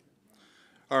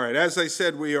All right, as I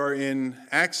said, we are in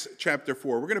Acts chapter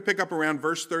 4. We're going to pick up around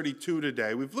verse 32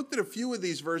 today. We've looked at a few of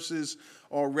these verses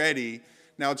already.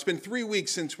 Now, it's been 3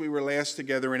 weeks since we were last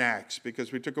together in Acts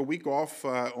because we took a week off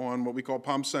on what we call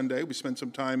Palm Sunday. We spent some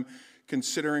time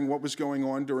considering what was going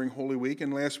on during Holy Week,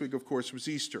 and last week, of course, was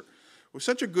Easter. It was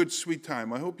such a good, sweet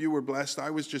time. I hope you were blessed. I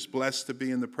was just blessed to be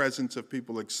in the presence of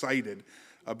people excited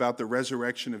about the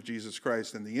resurrection of Jesus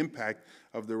Christ and the impact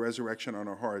of the resurrection on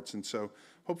our hearts. And so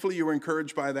hopefully you were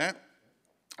encouraged by that.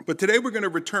 But today we're going to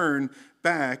return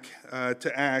back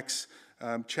to Acts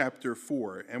chapter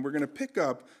 4. And we're going to pick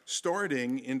up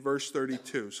starting in verse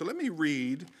 32. So let me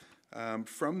read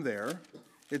from there.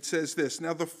 It says this: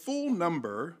 "Now the full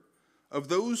number of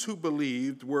those who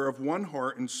believed were of one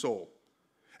heart and soul.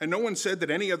 And no one said that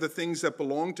any of the things that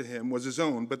belonged to him was his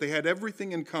own, but they had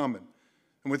everything in common.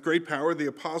 And with great power, the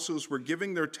apostles were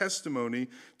giving their testimony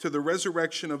to the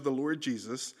resurrection of the Lord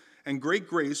Jesus, and great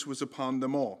grace was upon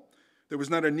them all. There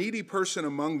was not a needy person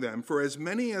among them, for as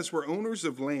many as were owners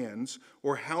of lands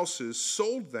or houses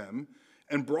sold them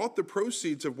and brought the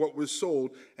proceeds of what was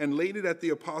sold and laid it at the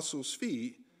apostles'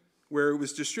 feet, where it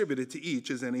was distributed to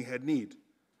each as any had need.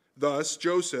 Thus,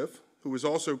 Joseph, who was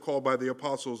also called by the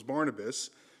apostles Barnabas,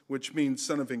 which means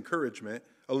son of encouragement,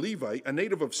 a Levite, a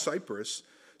native of Cyprus,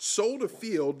 sold a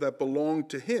field that belonged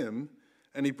to him,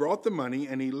 and he brought the money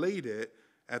and he laid it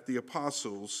at the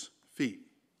apostles' feet."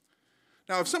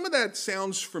 Now, if some of that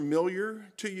sounds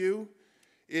familiar to you,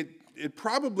 it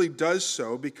probably does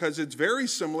so because it's very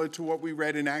similar to what we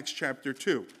read in Acts chapter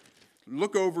 2.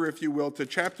 Look over, if you will, to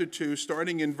chapter 2,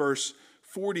 starting in verse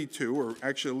 42, or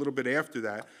actually a little bit after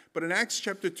that. But in Acts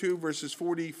chapter 2, verses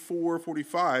 44,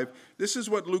 45, this is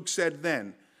what Luke said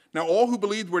then. "Now all who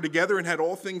believed were together and had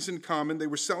all things in common. They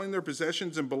were selling their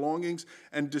possessions and belongings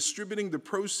and distributing the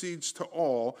proceeds to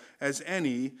all as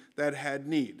any that had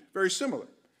need." Very similar.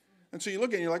 And so you look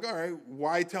at it and you're like, all right,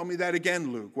 why tell me that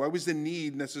again, Luke? Why was the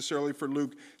need necessarily for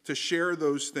Luke to share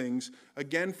those things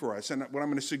again for us? And what I'm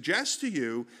going to suggest to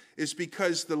you is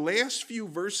because the last few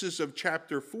verses of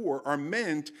chapter 4 are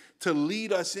meant to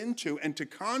lead us into and to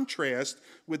contrast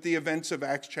with the events of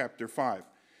Acts chapter 5.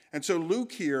 And so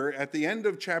Luke here, at the end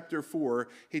of chapter 4,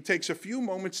 he takes a few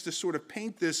moments to sort of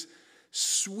paint this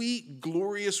sweet,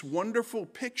 glorious, wonderful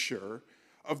picture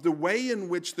of the way in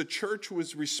which the church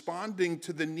was responding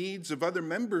to the needs of other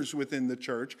members within the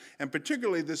church, and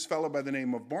particularly this fellow by the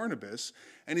name of Barnabas.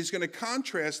 And he's going to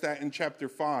contrast that in chapter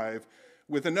 5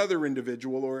 with another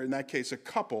individual, or in that case, a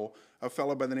couple, a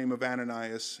fellow by the name of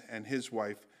Ananias and his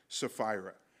wife,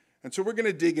 Sapphira. And so we're going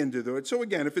to dig into it. So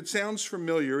again, if it sounds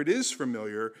familiar, it is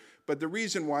familiar, but the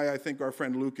reason why I think our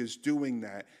friend Luke is doing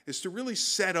that is to really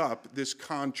set up this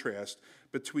contrast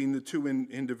between the two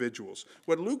individuals.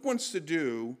 What Luke wants to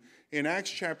do in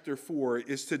Acts chapter 4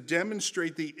 is to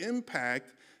demonstrate the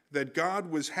impact that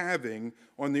God was having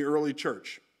on the early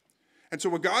church. And so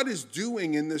what God is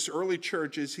doing in this early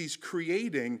church is he's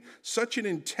creating such an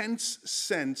intense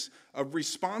sense of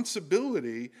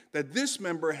responsibility that this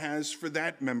member has for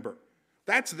that member.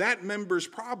 That's that member's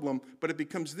problem, but it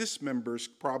becomes this member's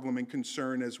problem and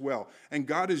concern as well. And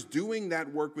God is doing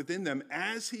that work within them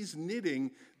as he's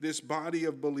knitting this body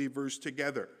of believers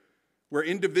together, where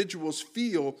individuals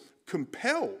feel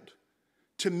compelled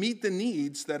to meet the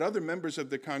needs that other members of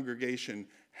the congregation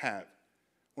have.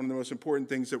 One of the most important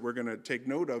things that we're going to take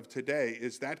note of today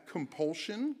is that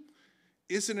compulsion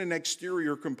isn't an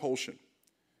exterior compulsion.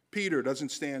 Peter doesn't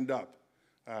stand up.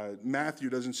 Matthew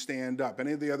doesn't stand up.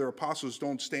 Any of the other apostles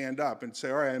don't stand up and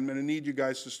say, all right, I'm going to need you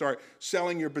guys to start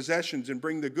selling your possessions and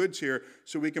bring the goods here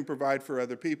so we can provide for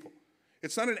other people.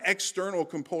 It's not an external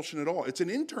compulsion at all. It's an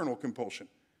internal compulsion.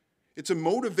 It's a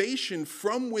motivation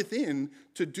from within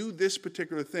to do this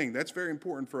particular thing. That's very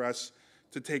important for us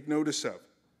to take notice of.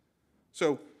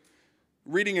 So,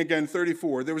 reading again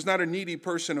 34, "There was not a needy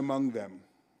person among them.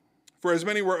 For as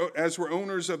many as were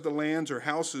owners of the lands or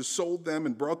houses sold them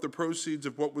and brought the proceeds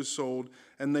of what was sold,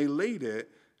 and they laid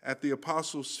it at the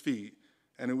apostles' feet,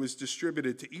 and it was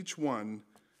distributed to each one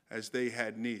as they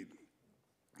had need."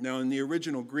 Now, in the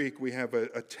original Greek, we have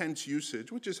a tense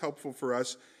usage, which is helpful for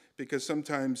us because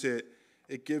sometimes it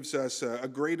gives us a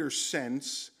greater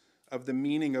sense of the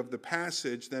meaning of the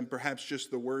passage than perhaps just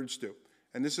the words do.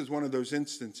 And this is one of those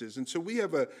instances. And so we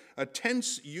have a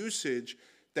tense usage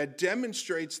that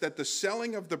demonstrates that the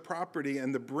selling of the property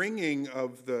and the bringing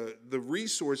of the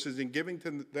resources and giving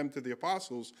them to the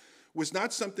apostles was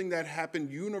not something that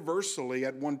happened universally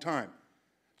at one time.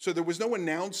 So there was no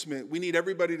announcement, we need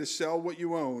everybody to sell what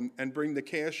you own and bring the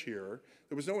cash here.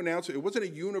 There was no announcement. It wasn't a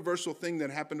universal thing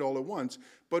that happened all at once,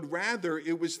 but rather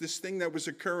it was this thing that was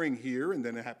occurring here, and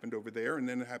then it happened over there, and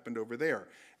then it happened over there.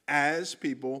 as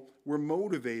people were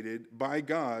motivated by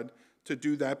God to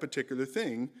do that particular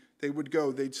thing, they would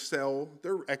go, they'd sell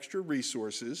their extra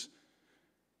resources,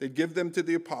 they'd give them to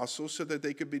the apostles so that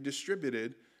they could be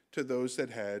distributed to those that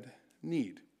had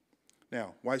need.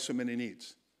 Now, why so many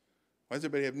needs? Why does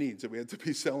everybody have needs that we have to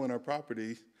be selling our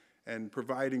property and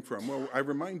providing from? Well, I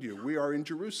remind you, we are in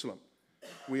Jerusalem.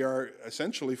 We are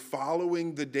essentially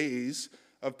following the days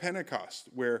of Pentecost,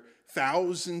 where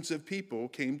thousands of people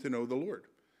came to know the Lord.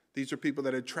 These are people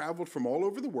that had traveled from all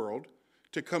over the world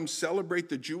to come celebrate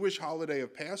the Jewish holiday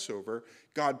of Passover.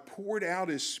 God poured out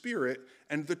his Spirit,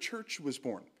 and the church was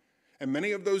born. And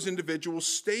many of those individuals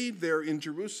stayed there in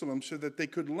Jerusalem so that they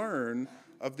could learn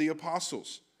of the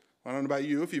apostles. I don't know about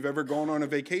you, if you've ever gone on a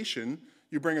vacation,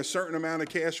 you bring a certain amount of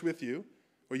cash with you,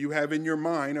 or you have in your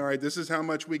mind, all right, this is how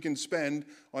much we can spend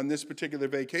on this particular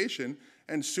vacation,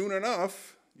 and soon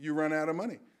enough, you run out of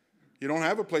money. You don't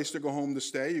have a place to go home to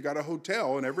stay. You got a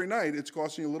hotel, and every night it's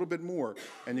costing you a little bit more,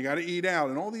 and you got to eat out,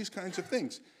 and all these kinds of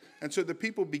things. And so the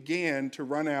people began to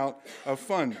run out of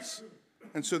funds.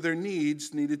 And so their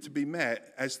needs needed to be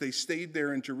met as they stayed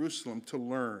there in Jerusalem to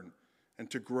learn and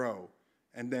to grow,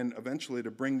 and then eventually to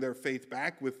bring their faith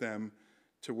back with them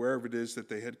to wherever it is that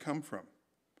they had come from.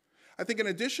 I think an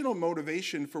additional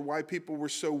motivation for why people were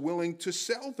so willing to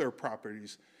sell their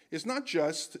properties is not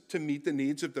just to meet the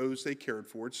needs of those they cared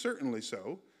for, it's certainly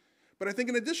so, but I think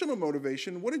an additional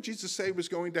motivation, what did Jesus say was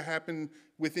going to happen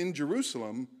within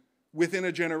Jerusalem within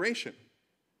a generation?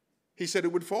 He said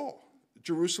it would fall.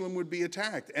 Jerusalem would be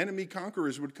attacked. Enemy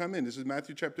conquerors would come in. This is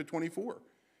Matthew chapter 24.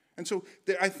 And so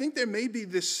I think there may be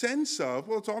this sense of,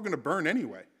 well, it's all going to burn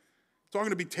anyway. It's all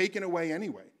going to be taken away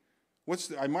anyway.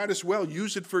 I might as well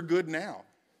use it for good now.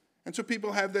 And so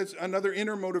people have this another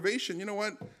inner motivation. You know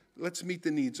what? Let's meet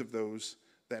the needs of those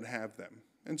that have them.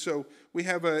 And so we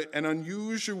have an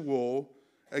unusual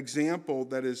example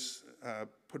that is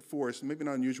put forth, maybe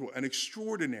not unusual, an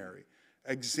extraordinary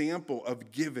example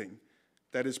of giving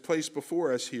that is placed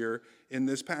before us here in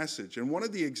this passage. And one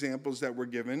of the examples that we're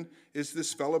given is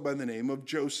this fellow by the name of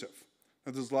Joseph.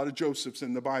 Now, there's a lot of Josephs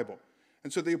in the Bible.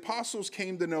 And so the apostles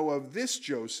came to know of this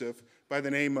Joseph by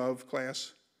the name of,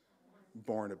 class,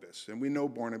 Barnabas. And we know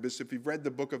Barnabas. If you've read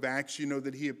the book of Acts, you know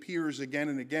that he appears again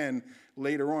and again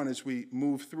later on as we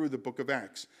move through the book of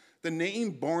Acts. The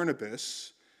name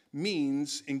Barnabas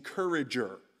means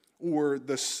encourager, or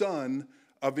the son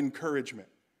of encouragement.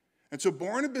 And so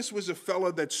Barnabas was a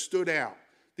fellow that stood out.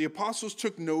 The apostles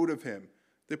took note of him.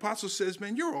 The apostle says,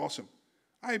 man, you're awesome.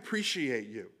 I appreciate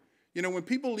you. You know, when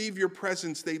people leave your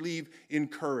presence, they leave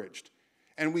encouraged.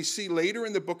 And we see later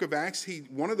in the book of Acts,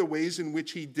 one of the ways in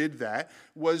which he did that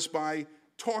was by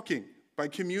talking, by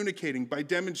communicating, by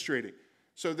demonstrating.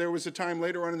 So there was a time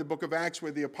later on in the book of Acts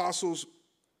where the apostles,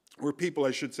 or people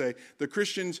I should say, the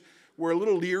Christians were a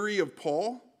little leery of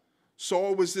Paul.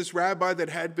 Saul was this rabbi that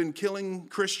had been killing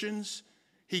Christians.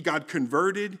 He got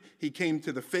converted. He came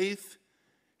to the faith.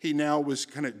 He now was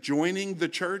kind of joining the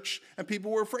church, and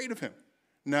people were afraid of him.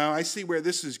 Now, I see where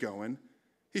this is going.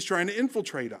 He's trying to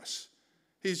infiltrate us.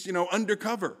 He's,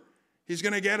 undercover. He's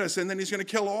going to get us, and then he's going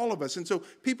to kill all of us. And so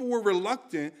people were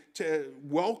reluctant to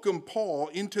welcome Paul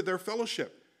into their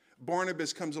fellowship.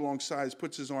 Barnabas comes alongside,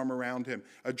 puts his arm around him,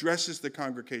 addresses the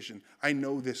congregation. I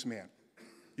know this man.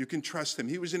 You can trust him.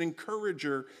 He was an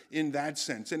encourager in that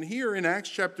sense. And here in Acts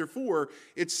chapter 4,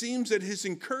 it seems that his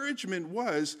encouragement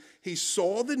was he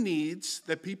saw the needs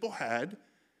that people had,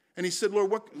 and he said,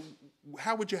 Lord,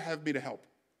 how would you have me to help?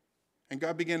 And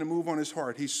God began to move on his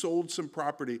heart. He sold some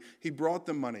property. He brought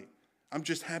them money. I'm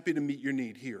just happy to meet your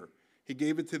need here. He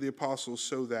gave it to the apostles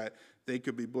so that they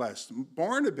could be blessed.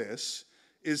 Barnabas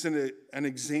is an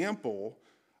example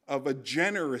of a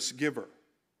generous giver.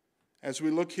 As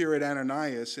we look here at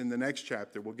Ananias in the next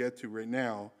chapter we'll get to right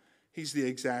now, he's the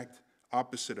exact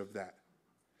opposite of that.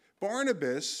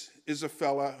 Barnabas is a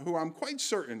fella who I'm quite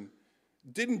certain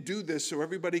didn't do this so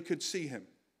everybody could see him.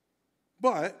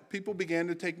 But people began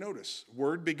to take notice.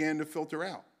 Word began to filter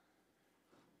out.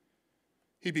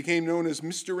 He became known as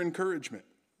Mr. Encouragement,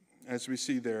 as we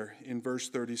see there in verse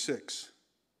 36.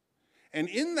 And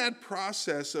in that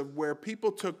process of where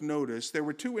people took notice, there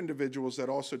were two individuals that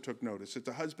also took notice. It's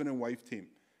a husband and wife team.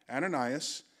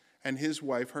 Ananias and his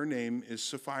wife, her name is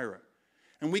Sapphira.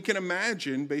 And we can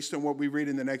imagine, based on what we read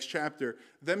in the next chapter,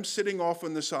 them sitting off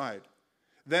on the side,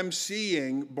 them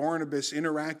seeing Barnabas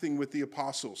interacting with the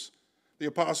apostles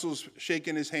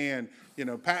shaking his hand,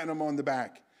 patting him on the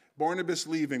back. Barnabas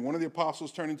leaving, one of the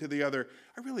apostles turning to the other.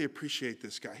 I really appreciate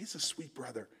this guy. He's a sweet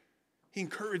brother. He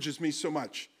encourages me so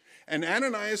much. And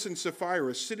Ananias and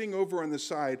Sapphira, sitting over on the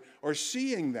side, are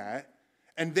seeing that,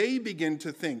 and they begin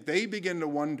to think, they begin to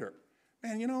wonder,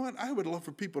 Man, you know what? I would love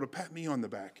for people to pat me on the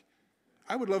back.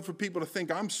 I would love for people to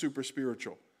think I'm super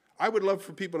spiritual. I would love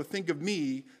for people to think of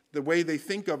me the way they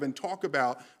think of and talk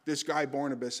about this guy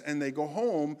Barnabas, and they go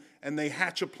home and they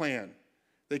hatch a plan.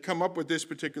 They come up with this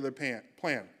particular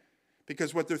plan.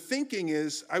 Because what they're thinking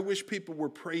is, I wish people were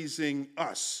praising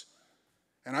us.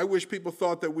 And I wish people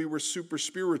thought that we were super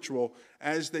spiritual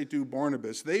as they do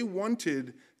Barnabas. They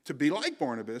wanted to be like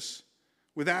Barnabas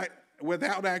without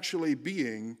actually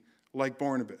being like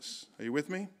Barnabas. Are you with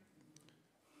me?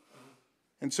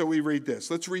 And so we read this.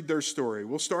 Let's read their story.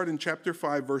 We'll start in chapter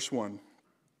 5, verse 1.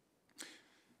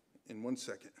 In 1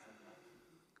 second.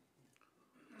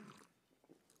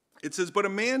 It says, "But a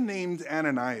man named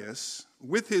Ananias,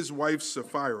 with his wife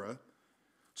Sapphira,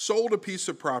 sold a piece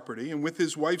of property, and with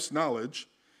his wife's knowledge,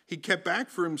 he kept back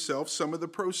for himself some of the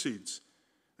proceeds,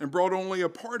 and brought only a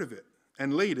part of it,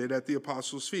 and laid it at the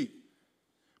apostles' feet.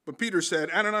 But Peter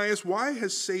said, 'Ananias, why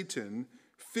has Satan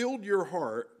filled your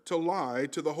heart to lie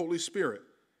to the Holy Spirit,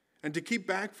 and to keep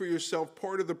back for yourself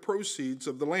part of the proceeds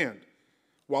of the land?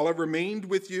 While it remained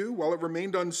with you, while it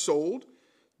remained unsold,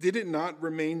 did it not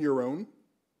remain your own?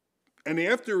 And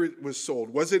after it was sold,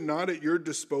 was it not at your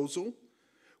disposal?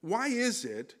 Why is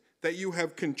it that you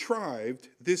have contrived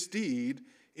this deed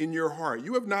in your heart?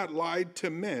 You have not lied to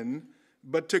men,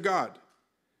 but to God.'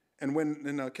 And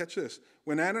now catch this,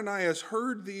 when Ananias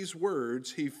heard these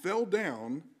words, he fell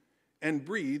down and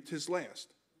breathed his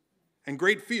last. And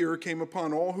great fear came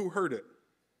upon all who heard it.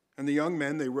 And the young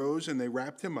men, they rose and they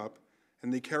wrapped him up,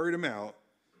 and they carried him out,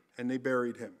 and they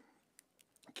buried him."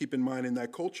 Keep in mind, in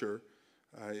that culture,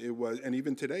 it was, and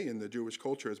even today in the Jewish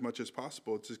culture, as much as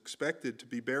possible, it's expected to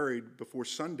be buried before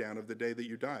sundown of the day that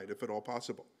you died, if at all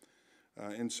possible.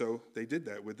 And so they did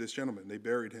that with this gentleman. They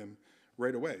buried him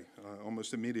right away,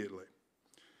 almost immediately.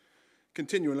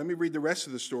 Continuing, let me read the rest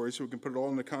of the story so we can put it all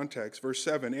into context. Verse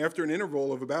 7, "After an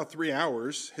interval of about 3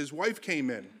 hours, his wife came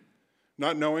in,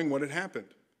 not knowing what had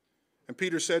happened. And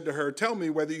Peter said to her, 'Tell me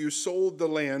whether you sold the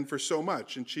land for so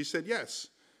much.' And she said, 'Yes,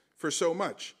 for so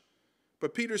much.'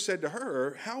 But Peter said to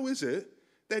her, 'How is it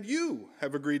that you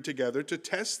have agreed together to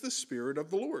test the Spirit of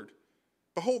the Lord?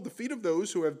 Behold, the feet of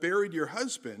those who have buried your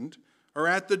husband are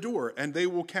at the door, and they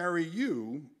will carry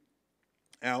you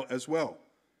out as well.'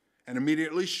 And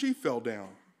immediately she fell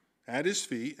down at his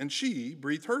feet, and she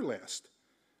breathed her last.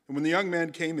 And when the young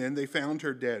men came in, they found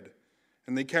her dead.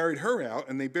 And they carried her out,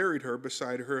 and they buried her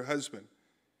beside her husband.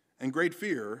 And great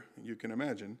fear," you can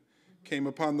imagine, "came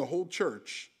upon the whole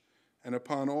church and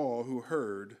upon all who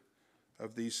heard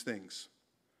of these things."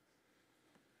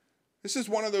 This is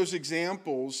one of those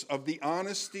examples of the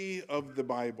honesty of the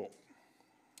Bible.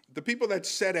 The people that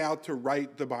set out to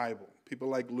write the Bible, people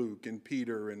like Luke and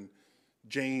Peter and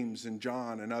James and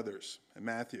John and others, and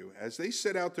Matthew, as they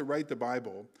set out to write the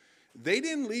Bible, they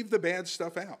didn't leave the bad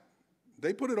stuff out.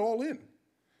 They put it all in.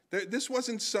 This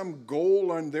wasn't some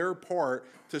goal on their part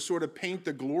to sort of paint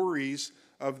the glories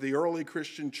of the early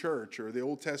Christian church or the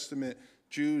Old Testament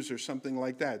Jews or something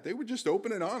like that. They were just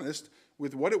open and honest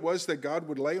with what it was that God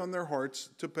would lay on their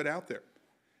hearts to put out there.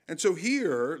 And so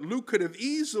here, Luke could have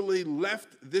easily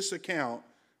left this account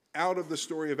out of the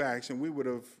story of Acts, and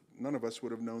none of us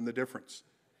would have known the difference.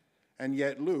 And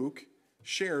yet Luke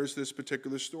shares this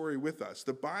particular story with us.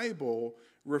 The Bible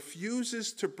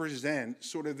refuses to present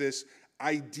sort of this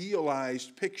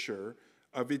idealized picture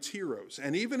of its heroes.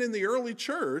 And even in the early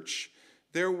church,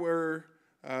 there were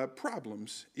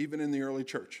problems, even in the early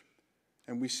church.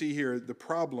 And we see here the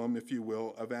problem, if you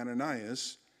will, of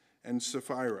Ananias and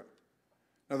Sapphira.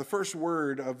 Now, the first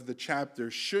word of the chapter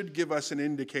should give us an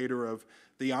indicator of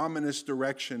the ominous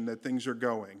direction that things are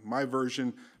going. My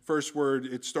version, first word,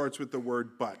 it starts with the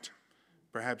word but.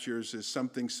 Perhaps yours is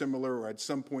something similar, or at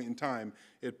some point in time,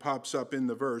 it pops up in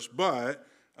the verse. But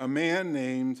a man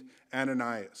named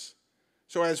Ananias.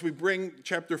 So as we bring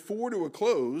chapter 4 to a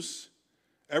close,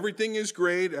 everything is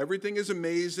great, everything is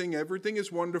amazing, everything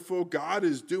is wonderful. God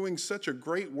is doing such a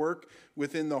great work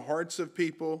within the hearts of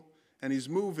people, and he's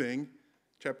moving.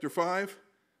 Chapter 5,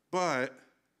 but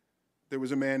there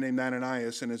was a man named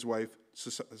Ananias and his wife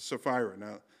Sapphira.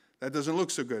 Now, that doesn't look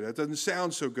so good. That doesn't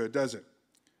sound so good, does it?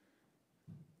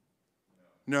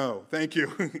 No, thank you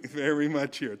very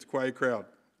much here. It's a quiet crowd.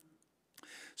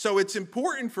 So it's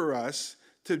important for us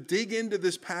to dig into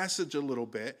this passage a little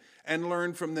bit and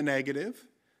learn from the negative,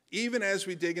 even as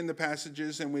we dig into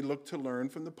passages and we look to learn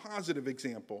from the positive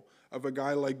example of a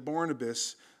guy like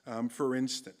Barnabas, for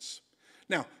instance.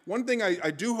 Now, one thing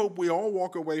I do hope we all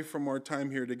walk away from our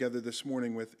time here together this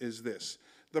morning with is this.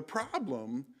 The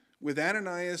problem with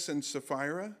Ananias and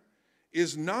Sapphira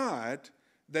is not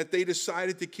that they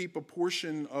decided to keep a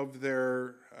portion of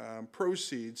their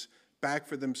proceeds back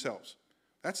for themselves.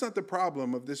 That's not the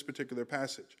problem of this particular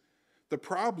passage. The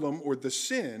problem, or the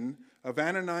sin, of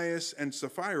Ananias and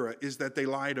Sapphira is that they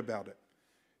lied about it,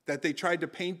 that they tried to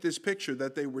paint this picture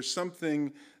that they were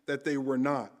something that they were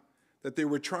not, that they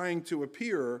were trying to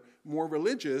appear more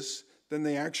religious than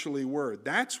they actually were.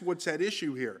 That's what's at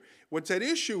issue here. What's at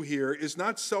issue here is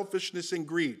not selfishness and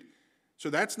greed. So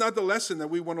that's not the lesson that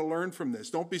we want to learn from this.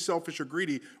 Don't be selfish or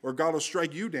greedy or God will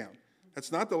strike you down.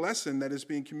 That's not the lesson that is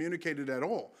being communicated at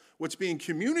all. What's being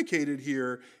communicated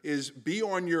here is be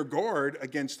on your guard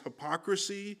against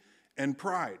hypocrisy and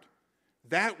pride.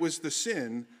 That was the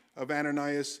sin of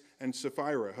Ananias and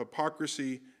Sapphira,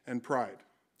 hypocrisy and pride.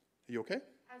 Are you okay?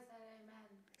 I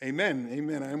said amen.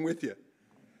 Amen. I'm with you.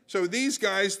 So these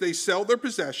guys, they sell their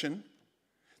possession.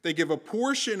 They give a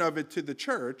portion of it to the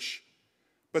church,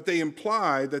 but they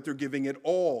imply that they're giving it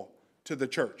all to the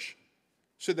church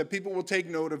so that people will take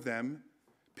note of them.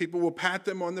 People will pat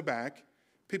them on the back.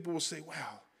 People will say,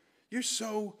 wow, you're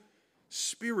so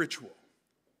spiritual.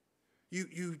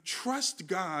 You trust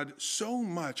God so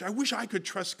much. I wish I could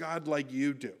trust God like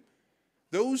you do.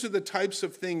 Those are the types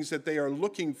of things that they are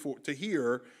looking for to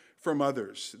hear from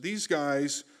others. These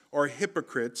guys are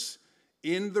hypocrites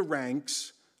in the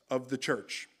ranks of the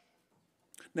church.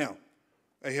 Now,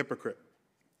 a hypocrite.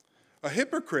 A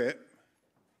hypocrite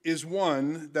is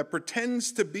one that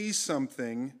pretends to be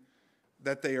something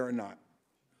that they are not.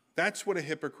 That's what a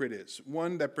hypocrite is,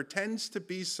 one that pretends to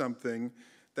be something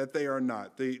that they are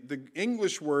not. The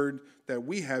English word that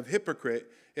we have, hypocrite,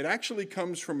 it actually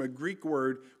comes from a Greek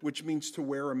word which means to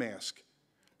wear a mask.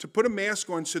 To put a mask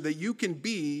on so that you can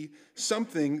be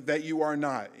something that you are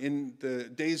not. In the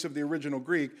days of the original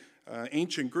Greek,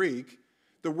 ancient Greek,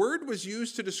 the word was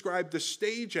used to describe the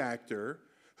stage actor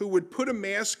who would put a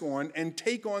mask on and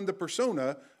take on the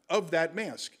persona of that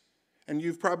mask. And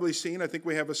you've probably seen, I think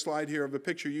we have a slide here of a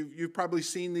picture, you've probably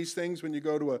seen these things when you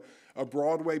go to a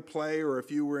Broadway play or if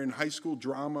you were in high school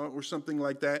drama or something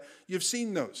like that. You've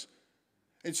seen those.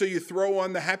 And so you throw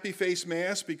on the happy face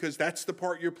mask because that's the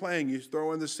part you're playing. You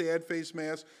throw on the sad face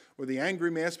mask or the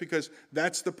angry mask because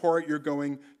that's the part you're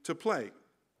going to play.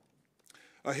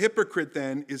 A hypocrite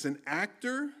then is an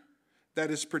actor that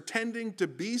is pretending to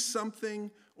be something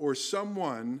or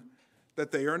someone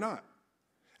that they are not.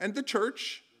 And the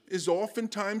church is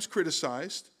oftentimes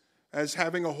criticized as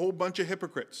having a whole bunch of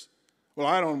hypocrites. Well,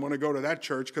 I don't want to go to that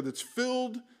church because it's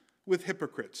filled with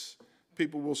hypocrites,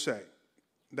 people will say.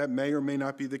 That may or may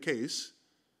not be the case.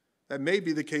 That may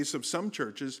be the case of some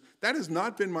churches. That has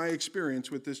not been my experience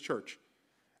with this church.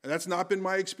 And that's not been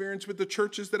my experience with the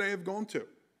churches that I have gone to.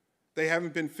 They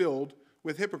haven't been filled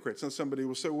with hypocrites. Now somebody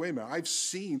will say, wait a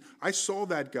minute, I saw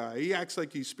that guy. He acts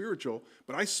like he's spiritual,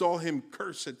 but I saw him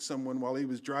curse at someone while he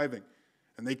was driving.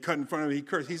 And they cut in front of him, he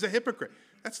cursed. He's a hypocrite.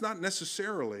 That's not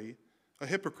necessarily a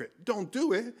hypocrite. Don't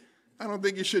do it. I don't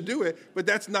think you should do it. But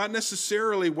that's not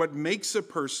necessarily what makes a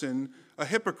person a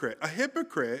hypocrite. A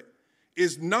hypocrite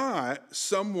is not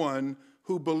someone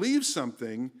who believes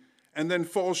something and then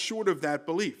falls short of that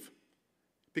belief.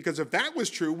 Because if that was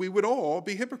true, we would all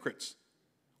be hypocrites.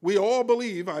 We all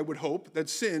believe, I would hope, that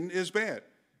sin is bad.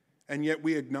 And yet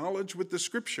we acknowledge with the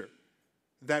scripture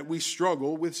that we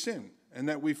struggle with sin and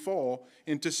that we fall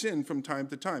into sin from time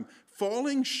to time.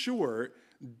 Falling short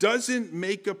doesn't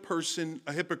make a person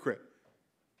a hypocrite.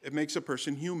 It makes a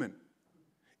person human.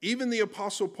 Even the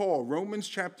Apostle Paul, Romans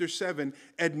chapter 7,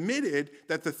 admitted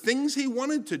that the things he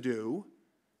wanted to do,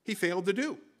 he failed to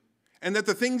do. And that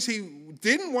the things he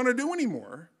didn't want to do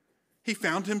anymore, he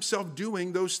found himself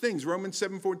doing those things. Romans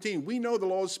 7:14, we know the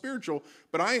law is spiritual,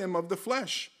 but I am of the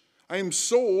flesh. I am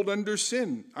sold under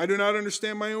sin. I do not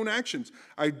understand my own actions.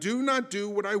 I do not do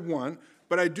what I want,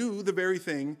 but I do the very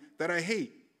thing that I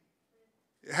hate.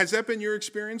 Has that been your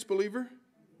experience, believer?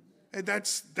 And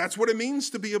that's what it means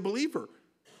to be a believer.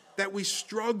 That we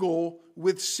struggle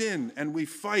with sin and we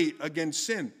fight against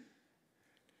sin.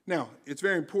 Now, it's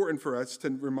very important for us to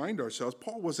remind ourselves,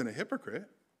 Paul wasn't a hypocrite.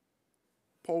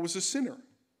 Paul was a sinner.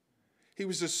 He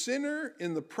was a sinner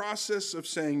in the process of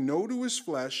saying no to his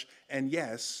flesh and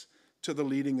yes to the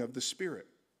leading of the Spirit.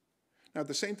 Now, at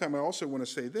the same time, I also want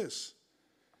to say this.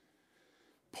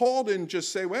 Paul didn't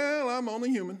just say, well, I'm only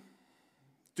human.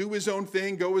 Do his own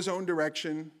thing, go his own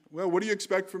direction. Well, what do you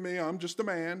expect from me? I'm just a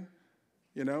man.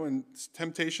 And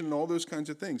temptation and all those kinds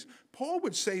of things. Paul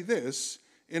would say this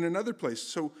in another place.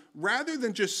 So rather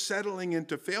than just settling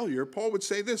into failure, Paul would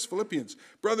say this, Philippians,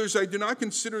 brothers, I do not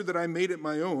consider that I made it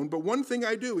my own, but one thing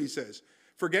I do, he says,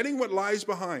 forgetting what lies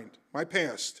behind, my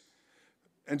past,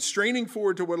 and straining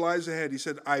forward to what lies ahead, he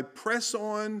said, I press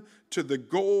on to the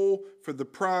goal for the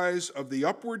prize of the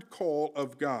upward call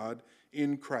of God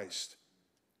in Christ.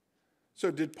 So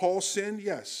did Paul sin?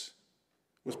 Yes.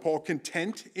 Was Paul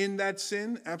content in that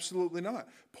sin? Absolutely not.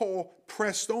 Paul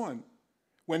pressed on.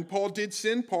 When Paul did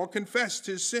sin, Paul confessed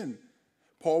his sin.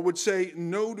 Paul would say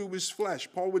no to his flesh.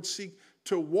 Paul would seek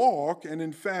to walk and,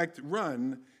 in fact,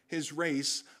 run his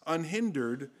race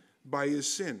unhindered by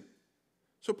his sin.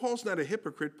 So Paul's not a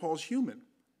hypocrite. Paul's human.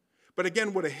 But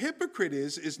again, what a hypocrite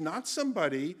is not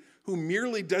somebody who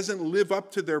merely doesn't live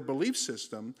up to their belief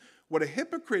system. What a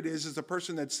hypocrite is a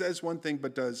person that says one thing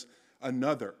but does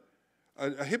another.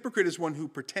 A hypocrite is one who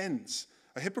pretends.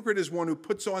 A hypocrite is one who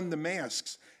puts on the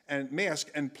mask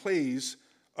and plays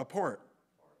a part.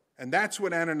 And that's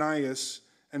what Ananias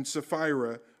and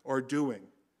Sapphira are doing.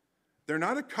 They're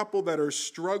not a couple that are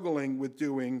struggling with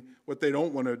doing what they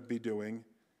don't want to be doing.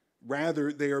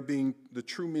 Rather, they are being the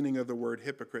true meaning of the word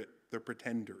hypocrite. They're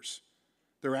pretenders.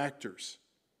 They're actors,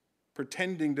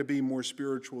 pretending to be more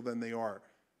spiritual than they are.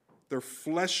 They're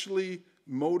fleshly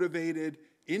motivated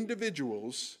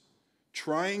individuals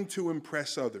trying to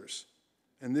impress others.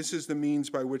 And this is the means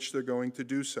by which they're going to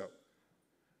do so.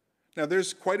 Now,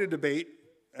 there's quite a debate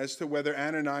as to whether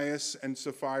Ananias and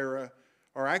Sapphira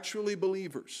are actually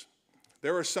believers.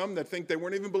 There are some that think they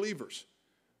weren't even believers.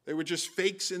 They were just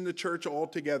fakes in the church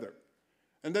altogether.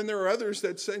 And then there are others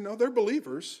that say, no, they're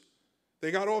believers.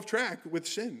 They got off track with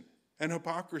sin and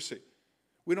hypocrisy.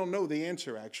 We don't know the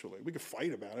answer, actually. We can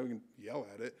fight about it. We can yell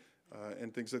at it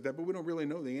and things like that, but we don't really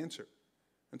know the answer.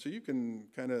 And so you can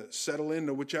kind of settle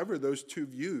into whichever of those two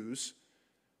views.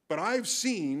 But I've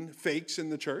seen fakes in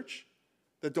the church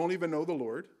that don't even know the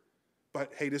Lord.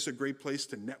 But, hey, this is a great place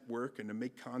to network and to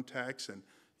make contacts and,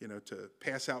 to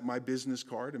pass out my business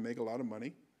card and make a lot of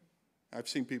money. I've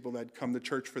seen people that come to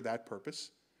church for that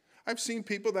purpose. I've seen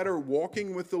people that are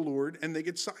walking with the Lord and they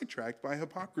get sidetracked by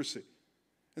hypocrisy.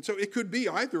 And so it could be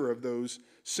either of those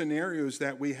scenarios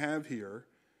that we have here.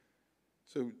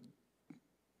 So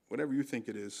whatever you think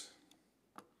it is,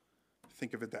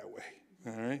 think of it that way,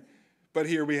 all right? But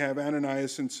here we have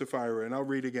Ananias and Sapphira, and I'll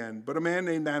read again. But a man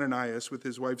named Ananias with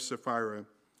his wife Sapphira,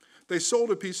 they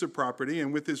sold a piece of property,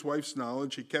 and with his wife's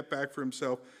knowledge, he kept back for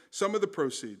himself some of the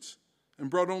proceeds and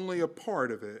brought only a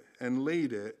part of it and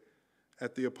laid it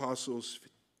at the apostles'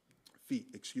 feet,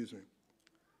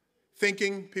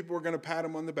 thinking people were going to pat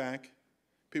him on the back,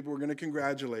 people were going to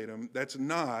congratulate him. That's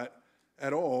not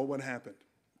at all what happened.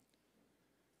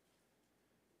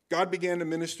 God began to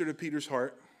minister to Peter's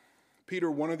heart. Peter,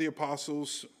 one of the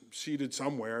apostles, seated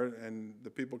somewhere, and the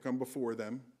people come before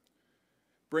them.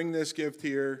 Bring this gift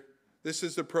here. This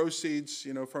is the proceeds,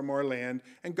 from our land.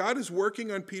 And God is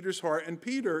working on Peter's heart, and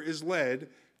Peter is led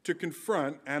to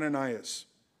confront Ananias.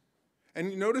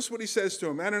 And notice what he says to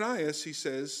him. Ananias, he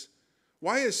says,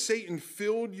 why has Satan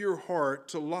filled your heart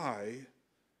to lie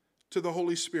to the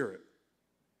Holy Spirit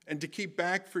and to keep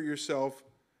back for yourself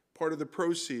part of the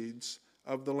proceeds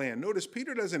of the land? Notice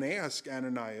Peter doesn't ask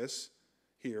Ananias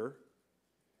here.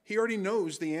 He already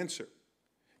knows the answer.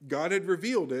 God had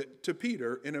revealed it to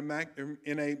Peter in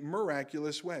a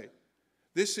miraculous way.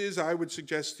 This is, I would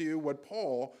suggest to you, what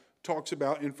Paul talks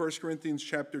about in 1 Corinthians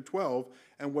chapter 12,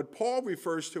 and what Paul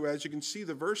refers to, as you can see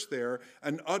the verse there,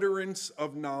 an utterance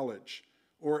of knowledge,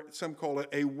 or some call it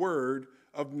a word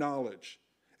of knowledge.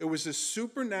 It was a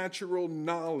supernatural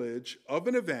knowledge of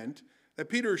an event that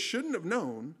Peter shouldn't have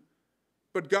known,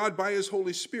 but God, by his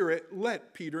Holy Spirit,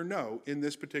 let Peter know in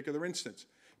this particular instance.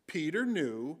 Peter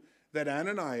knew that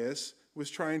Ananias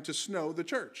was trying to snow the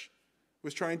church,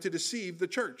 was trying to deceive the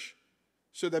church,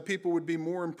 so that people would be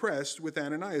more impressed with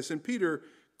Ananias. And Peter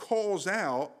calls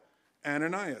out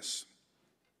Ananias.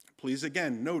 Please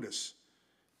again, notice,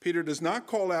 Peter does not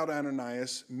call out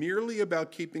Ananias merely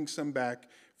about keeping some back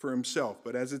for himself.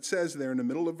 But as it says there in the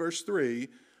middle of verse 3,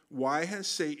 why has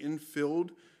Satan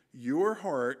filled your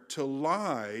heart to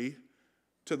lie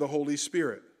to the Holy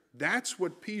Spirit? That's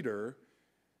what Peter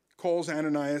calls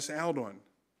Ananias out on,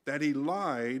 that he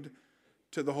lied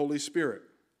to the Holy Spirit.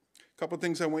 A couple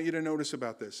things I want you to notice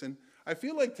about this. And I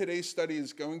feel like today's study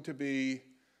is going to be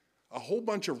a whole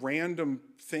bunch of random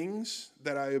things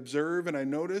that I observe and I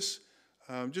notice.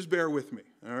 Just bear with me,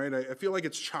 all right? I feel like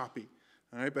it's choppy,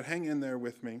 all right? But hang in there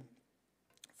with me.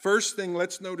 First thing,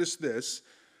 let's notice this.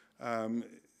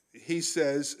 He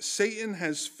says, Satan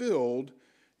has filled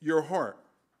your heart.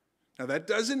 Now, that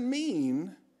doesn't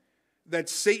mean that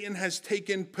Satan has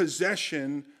taken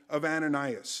possession of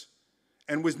Ananias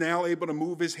and was now able to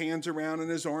move his hands around and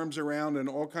his arms around and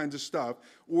all kinds of stuff,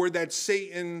 or that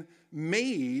Satan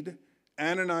made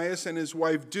Ananias and his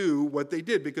wife do what they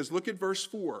did. Because look at verse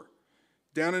 4.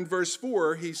 Down in verse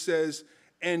 4, he says,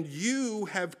 and you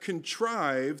have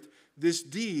contrived this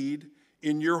deed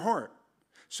in your heart.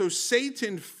 So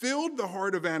Satan filled the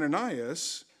heart of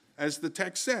Ananias, as the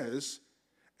text says,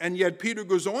 and yet Peter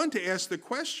goes on to ask the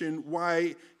question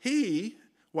why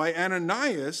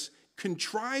Ananias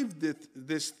contrived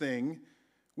this thing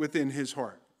within his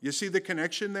heart. You see the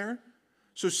connection there?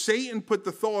 So Satan put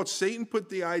the thoughts, Satan put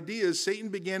the ideas, Satan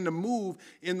began to move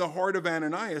in the heart of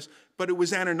Ananias, but it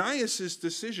was Ananias'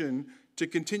 decision to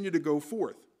continue to go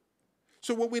forth.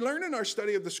 So what we learn in our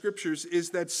study of the scriptures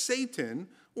is that Satan,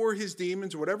 or his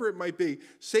demons, whatever it might be,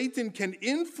 Satan can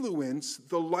influence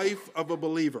the life of a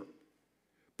believer.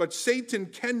 But Satan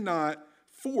cannot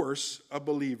force a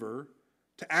believer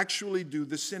to actually do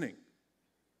the sinning.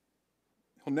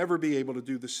 He'll never be able to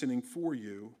do the sinning for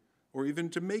you or even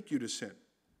to make you to sin.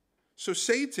 So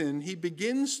Satan, he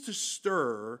begins to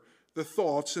stir the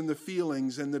thoughts and the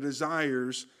feelings and the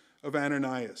desires of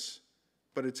Ananias.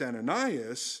 But it's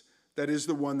Ananias that is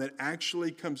the one that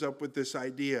actually comes up with this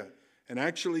idea and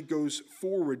actually goes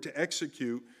forward to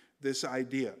execute this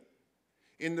idea.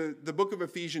 In the book of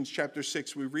Ephesians chapter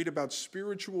 6, we read about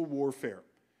spiritual warfare.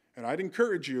 And I'd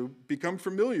encourage you, become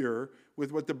familiar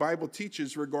with what the Bible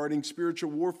teaches regarding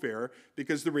spiritual warfare,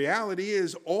 because the reality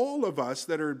is all of us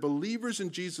that are believers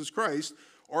in Jesus Christ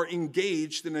are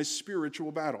engaged in a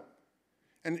spiritual battle.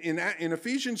 And in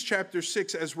Ephesians chapter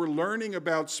 6, as we're learning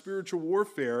about spiritual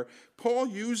warfare, Paul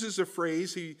uses a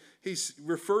phrase, he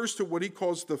refers to what he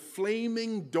calls the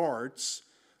flaming darts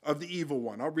of the evil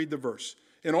one. I'll read the verse.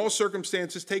 In all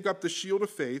circumstances, take up the shield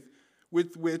of faith,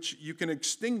 with which you can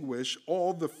extinguish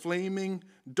all the flaming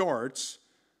darts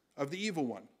of the evil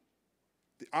one.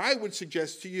 I would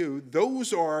suggest to you,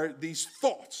 those are these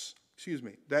thoughts,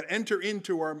 that enter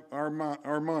into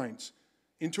our minds,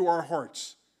 into our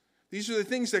hearts. These are the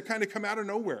things that kind of come out of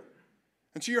nowhere.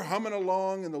 And so you're humming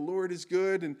along, and the Lord is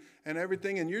good, and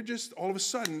everything, and you're just, all of a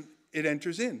sudden, it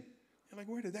enters in. You're like,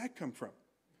 where did that come from?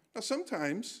 Now,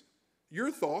 sometimes your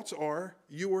thoughts are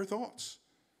your thoughts.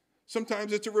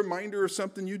 Sometimes it's a reminder of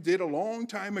something you did a long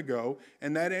time ago,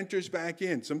 and that enters back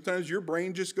in. Sometimes your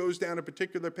brain just goes down a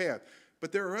particular path.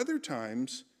 But there are other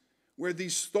times where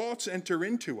these thoughts enter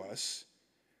into us,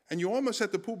 and you almost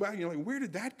have to pull back, and you're like, where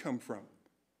did that come from?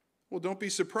 Well, don't be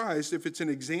surprised if it's an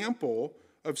example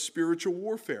of spiritual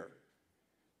warfare.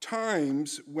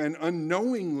 Times when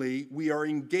unknowingly we are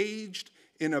engaged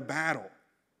in a battle.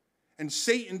 And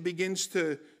Satan begins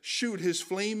to shoot his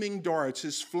flaming darts,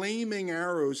 his flaming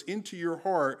arrows into your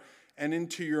heart and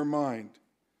into your mind.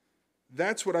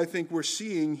 That's what I think we're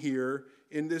seeing here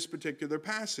in this particular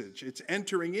passage. It's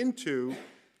entering into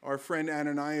our friend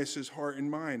Ananias' heart and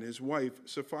mind, his wife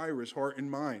Sapphira's heart and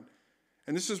mind.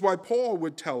 And this is why Paul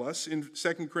would tell us in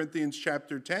 2 Corinthians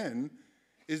chapter 10,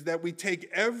 is that we take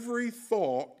every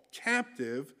thought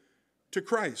captive to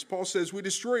Christ. Paul says we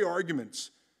destroy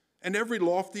arguments and every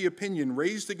lofty opinion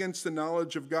raised against the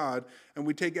knowledge of God, and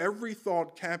we take every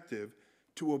thought captive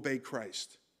to obey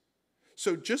Christ.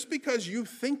 So just because you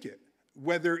think it,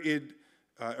 whether it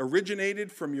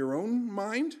originated from your own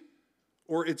mind,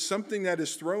 or it's something that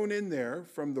is thrown in there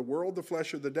from the world, the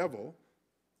flesh, or the devil,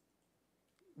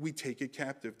 we take it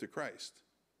captive to Christ.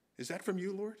 Is that from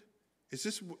you, Lord? Is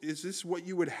this what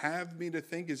you would have me to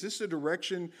think? Is this the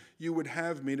direction you would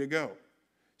have me to go?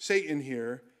 Satan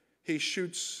here, he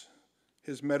shoots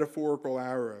his metaphorical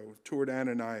arrow toward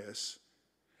Ananias.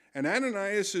 And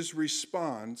Ananias'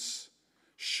 response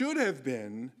should have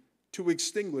been to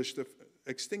extinguish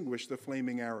the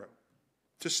flaming arrow,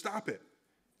 to stop it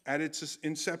at its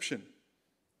inception,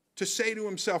 to say to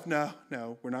himself,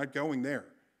 no, we're not going there.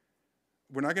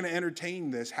 We're not going to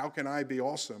entertain this. How can I be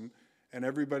awesome and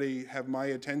everybody have my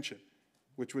attention?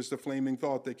 Which was the flaming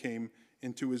thought that came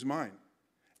into his mind.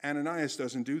 Ananias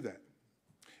doesn't do that.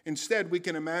 Instead, we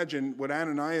can imagine what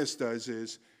Ananias does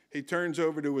is he turns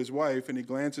over to his wife and he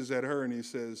glances at her and he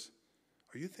says,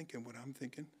 are you thinking what I'm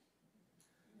thinking?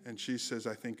 And she says,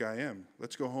 I think I am.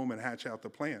 Let's go home and hatch out the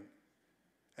plan.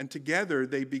 And together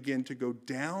they begin to go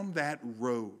down that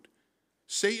road.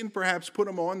 Satan perhaps put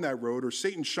them on that road, or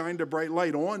Satan shined a bright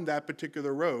light on that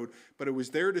particular road, but it was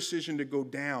their decision to go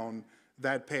down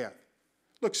that path.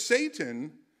 Look,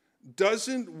 Satan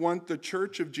doesn't want the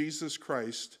church of Jesus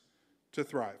Christ to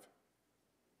thrive.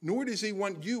 Nor does he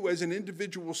want you as an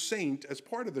individual saint, as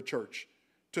part of the church,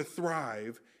 to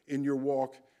thrive in your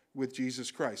walk with Jesus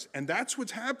Christ. And that's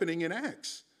what's happening in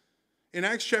Acts. In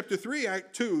Acts chapter 3,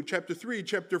 Act 2, chapter 3,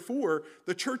 chapter 4,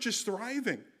 the church is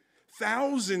thriving.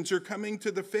 Thousands are coming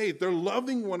to the faith. They're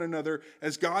loving one another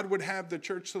as God would have the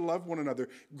church to love one another.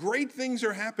 Great things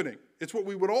are happening. It's what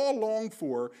we would all long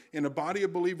for in a body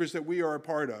of believers that we are a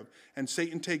part of. And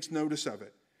Satan takes notice of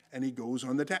it, and he goes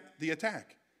on the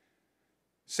attack.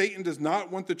 Satan does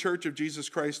not want the church of Jesus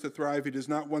Christ to thrive. He does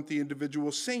not want the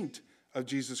individual saint of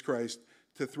Jesus Christ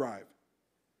to thrive.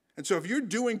 And so if you're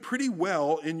doing pretty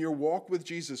well in your walk with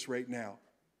Jesus right now,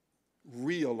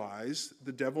 realize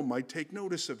the devil might take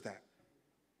notice of that.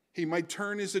 He might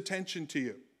turn his attention to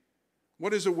you.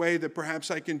 What is a way that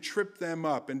perhaps I can trip them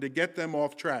up and to get them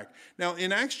off track? Now,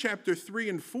 in Acts chapter 3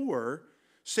 and 4,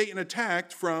 Satan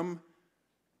attacked from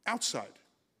outside.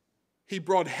 He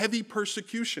brought heavy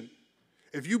persecution.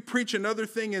 If you preach another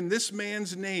thing in this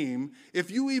man's name, if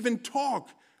you even talk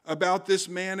about this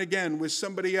man again with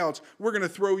somebody else, we're going to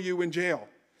throw you in jail.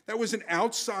 That was an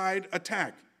outside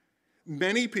attack.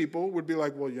 Many people would be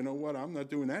like, well, you know what? I'm not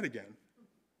doing that again.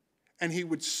 And he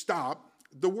would stop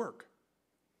the work.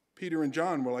 Peter and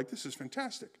John were like, this is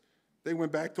fantastic. They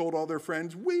went back, told all their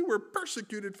friends, we were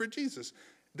persecuted for Jesus.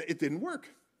 It didn't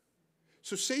work.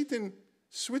 So Satan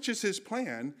switches his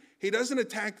plan. He doesn't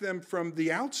attack them from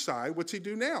the outside. What's he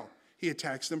do now? He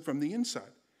attacks them from the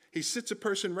inside. He sits a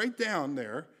person right down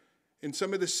there in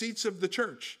some of the seats of the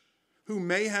church who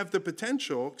may have the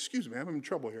potential, excuse me, I'm in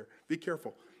trouble here. Be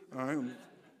careful. All right.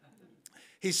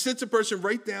 He sits a person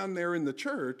right down there in the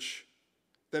church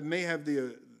that may have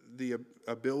the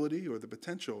ability or the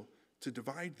potential to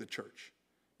divide the church,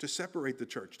 to separate the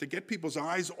church, to get people's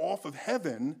eyes off of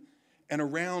heaven and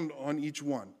around on each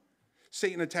one.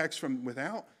 Satan attacks from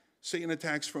without, Satan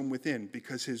attacks from within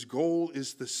because his goal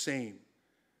is the same.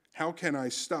 How can I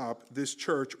stop this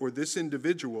church or this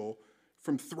individual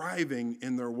from thriving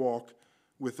in their walk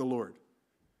with the Lord?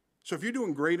 So if you're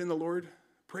doing great in the Lord,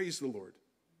 praise the Lord.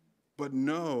 But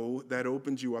know that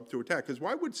opens you up to attack. Because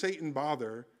why would Satan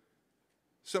bother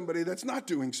somebody that's not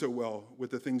doing so well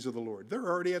with the things of the Lord? They're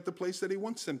already at the place that he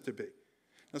wants them to be.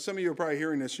 Now, some of you are probably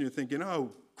hearing this and you're thinking,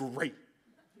 oh, great.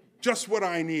 Just what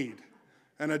I need,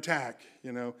 an attack,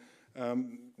 you know.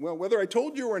 Well, whether I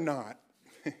told you or not,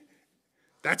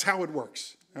 that's how it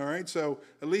works, all right? So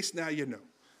at least now you know,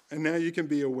 and now you can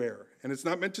be aware. And it's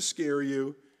not meant to scare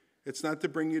you. It's not to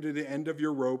bring you to the end of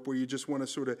your rope where you just want to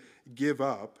sort of give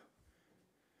up.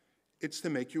 It's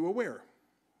to make you aware.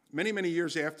 Many, many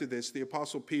years after this, the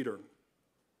Apostle Peter,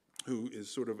 who is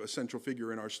sort of a central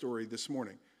figure in our story this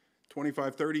morning,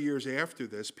 25, 30 years after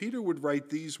this, Peter would write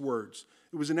these words.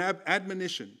 It was an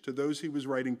admonition to those he was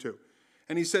writing to.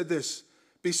 And he said this,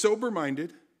 be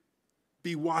sober-minded,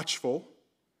 be watchful,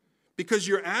 because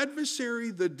your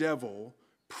adversary, the devil,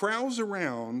 prowls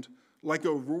around like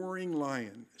a roaring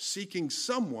lion, seeking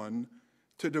someone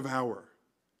to devour.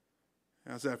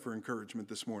 How's that for encouragement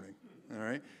this morning? All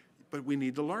right? But we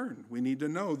need to learn. We need to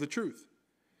know the truth.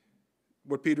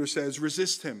 What Peter says,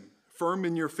 resist him, firm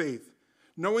in your faith,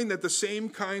 knowing that the same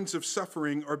kinds of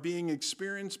suffering are being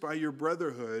experienced by your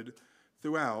brotherhood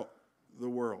throughout the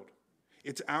world.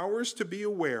 It's ours to be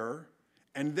aware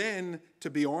and then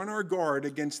to be on our guard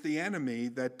against the enemy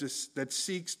that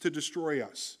seeks to destroy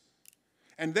us.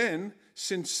 And then,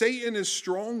 since Satan is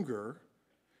stronger,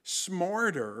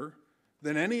 smarter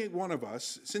than any one of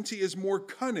us, since he is more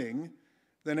cunning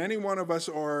than any one of us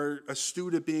are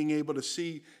astute at being able to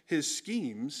see his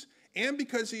schemes, and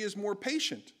because he is more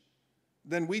patient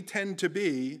than we tend to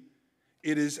be,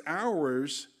 it is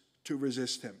ours to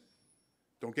resist him.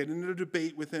 Don't get into a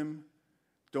debate with him.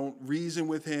 Don't reason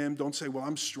with him. Don't say, well,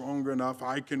 I'm stronger enough.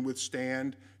 I can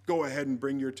withstand. Go ahead and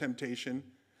bring your temptation.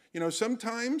 You know,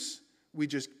 sometimes we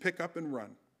just pick up and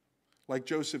run, like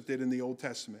Joseph did in the Old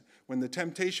Testament. When the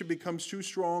temptation becomes too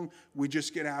strong, we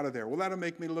just get out of there. Well, that'll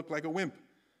make me look like a wimp.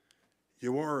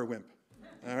 You are a wimp,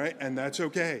 all right? And that's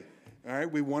okay, all right?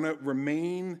 We want to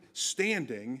remain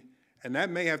standing, and that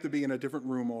may have to be in a different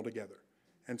room altogether.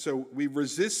 And so we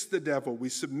resist the devil. We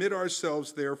submit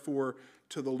ourselves, therefore,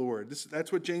 to the Lord.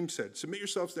 That's what James said. Submit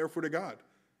yourselves, therefore, to God.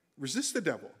 Resist the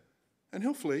devil, and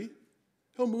he'll flee.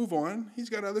 He'll move on. He's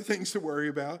got other things to worry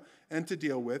about and to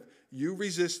deal with. You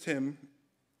resist him,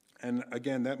 and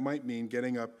again, that might mean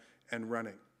getting up and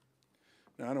running.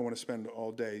 Now, I don't want to spend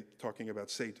all day talking about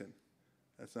Satan.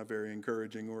 That's not very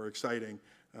encouraging or exciting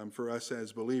for us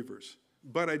as believers.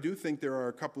 But I do think there are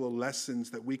a couple of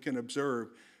lessons that we can observe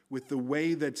with the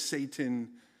way that Satan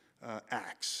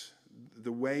acts,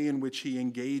 the way in which he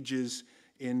engages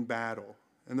in battle.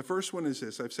 And the first one is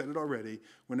this, I've said it already,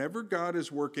 whenever God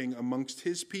is working amongst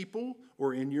his people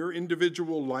or in your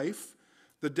individual life,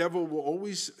 the devil will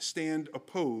always stand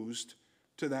opposed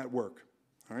to that work.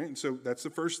 All right, and so that's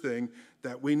the first thing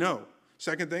that we know.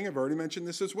 Second thing, I've already mentioned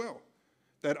this as well,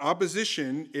 that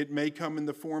opposition, it may come in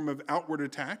the form of outward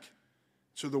attack.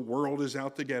 So the world is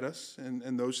out to get us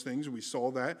and those things. We saw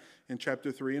that in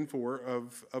chapter 3 and 4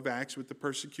 of Acts with the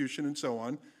persecution and so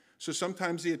on. So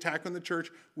sometimes the attack on the church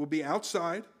will be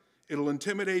outside. It'll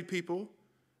intimidate people.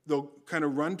 they'll kind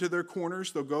of run to their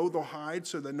corners. They'll hide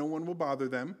so that no one will bother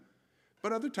them.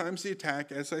 But other times the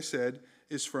attack, as I said,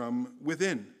 is from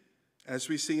within, as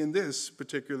we see in this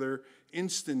particular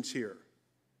instance here.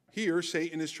 Here,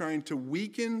 Satan is trying to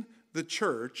weaken the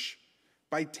church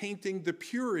by tainting the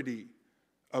purity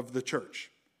of the church.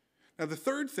 Now, the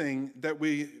third thing that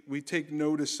we take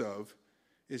notice of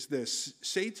is this.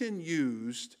 Satan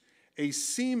used a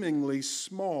seemingly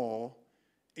small,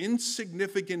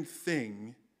 insignificant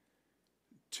thing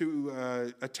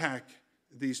to attack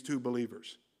these two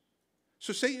believers.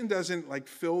 So Satan doesn't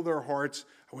fill their hearts,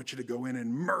 I want you to go in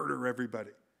and murder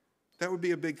everybody. That would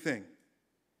be a big thing.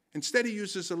 Instead, he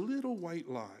uses a little white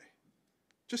lie.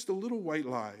 Just a little white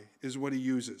lie is what he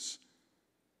uses.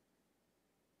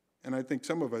 And I think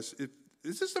some of us,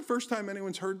 is this the first time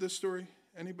anyone's heard this story?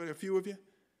 Anybody, a few of you?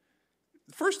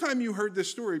 The first time you heard this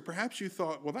story, perhaps you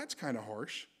thought, well, that's kind of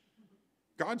harsh.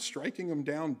 God striking him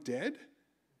down dead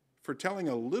for telling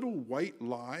a little white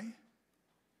lie?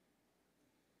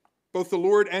 Both the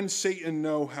Lord and Satan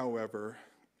know, however,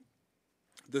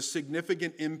 the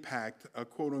significant impact a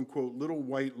quote-unquote little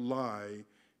white lie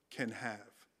can have.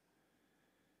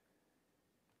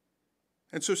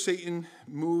 And so Satan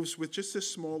moves with just this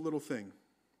small little thing.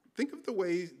 Think of the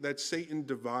way that Satan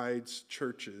divides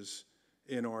churches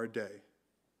in our day.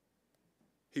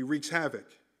 He wreaks havoc,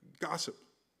 gossip.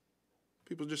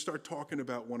 People just start talking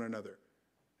about one another.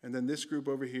 And then this group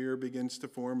over here begins to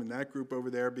form, and that group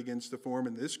over there begins to form,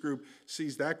 and this group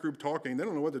sees that group talking. They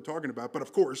don't know what they're talking about, but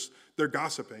of course, they're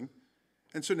gossiping.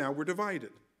 And so now we're divided.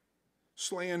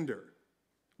 Slander,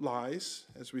 lies,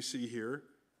 as we see here.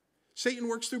 Satan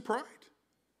works through pride,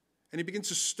 and he begins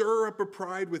to stir up a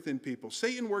pride within people.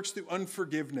 Satan works through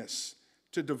unforgiveness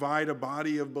to divide a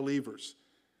body of believers,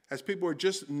 as people are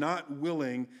just not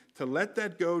willing to let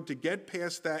that go, to get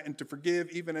past that, and to forgive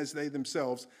even as they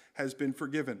themselves has been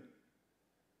forgiven.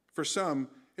 For some,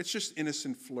 it's just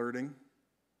innocent flirting.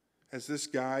 As this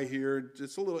guy here,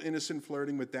 just a little innocent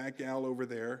flirting with that gal over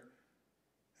there.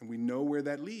 And we know where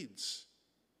that leads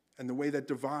and the way that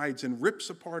divides and rips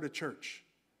apart a church.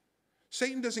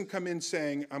 Satan doesn't come in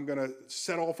saying, I'm going to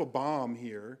set off a bomb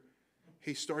here.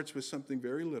 He starts with something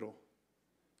very little.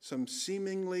 Some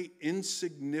seemingly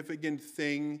insignificant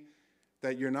thing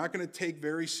that you're not going to take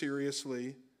very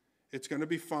seriously. It's going to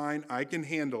be fine. I can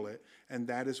handle it. And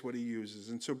that is what he uses.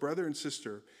 And so, brother and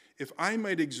sister, if I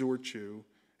might exhort you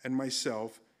and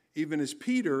myself, even as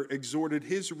Peter exhorted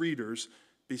his readers,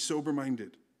 be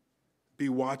sober-minded, be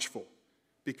watchful,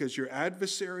 because your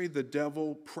adversary, the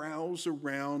devil, prowls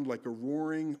around like a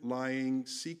roaring lion,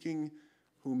 seeking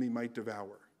whom he might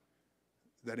devour.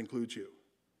 That includes you.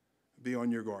 Be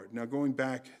on your guard. Now, going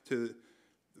back to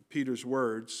Peter's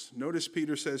words, notice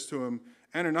Peter says to him,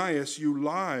 Ananias, you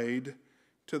lied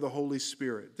to the Holy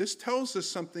Spirit. This tells us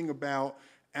something about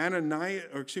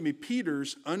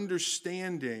Peter's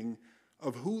understanding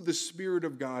of who the Spirit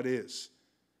of God is.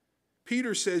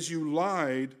 Peter says you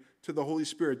lied to the Holy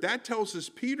Spirit. That tells us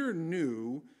Peter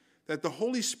knew that the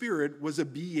Holy Spirit was a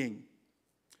being.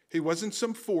 He wasn't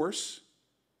some force.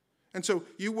 And so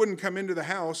you wouldn't come into the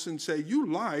house and say, you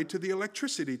lied to the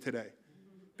electricity today,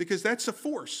 because that's a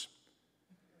force.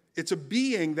 It's a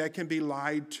being that can be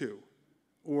lied to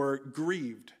or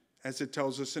grieved, as it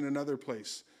tells us in another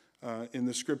place in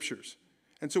the scriptures.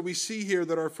 And so we see here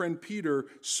that our friend Peter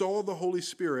saw the Holy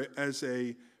Spirit as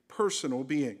a personal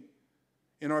being.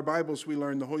 In our Bibles, we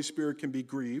learn the Holy Spirit can be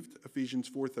grieved, Ephesians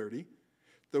 4:30.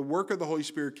 The work of the Holy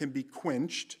Spirit can be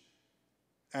quenched,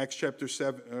 Hebrews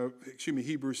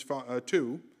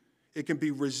 2. It can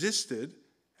be resisted,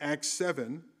 Acts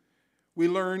 7. We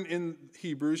learn in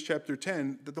Hebrews chapter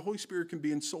 10 that the Holy Spirit can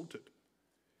be insulted.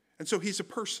 And so he's a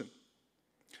person.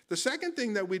 The second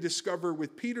thing that we discover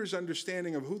with Peter's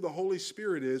understanding of who the Holy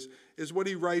Spirit is what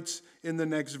he writes in the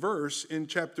next verse in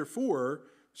chapter 4.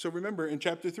 So remember, in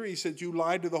chapter 3, he said, you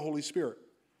lied to the Holy Spirit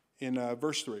in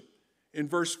verse 3. In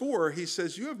verse 4, he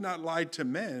says, you have not lied to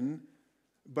men,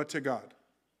 but to God.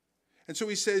 And so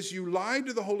he says, you lied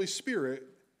to the Holy Spirit,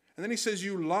 and then he says,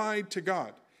 you lied to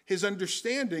God. His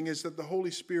understanding is that the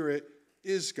Holy Spirit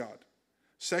is God.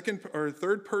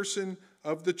 Third person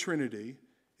of the Trinity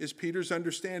is Peter's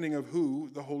understanding of who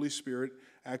the Holy Spirit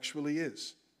actually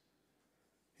is.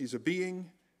 He's a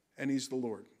being, and he's the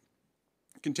Lord.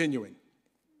 Continuing,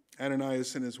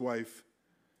 Ananias and his wife,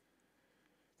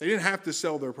 they didn't have to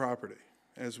sell their property,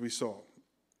 as we saw.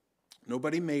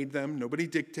 Nobody made them. Nobody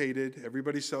dictated.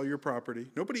 Everybody sell your property.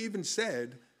 Nobody even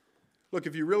said, look,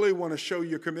 if you really want to show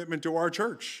your commitment to our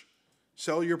church,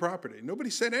 sell your property. Nobody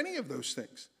said any of those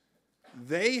things.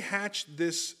 They hatched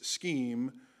this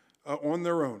scheme on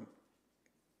their own.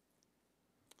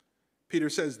 Peter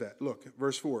says that. Look,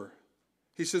 verse 4.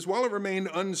 He says, while it remained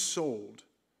unsold,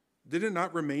 did it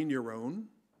not remain your own?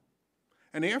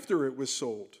 And after it was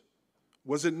sold,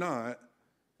 was it not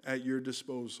at your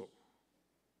disposal?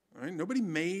 All right? Nobody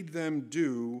made them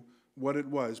do what it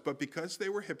was, but because they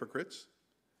were hypocrites,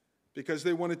 because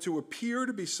they wanted to appear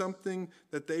to be something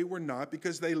that they were not,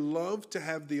 because they loved to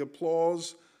have the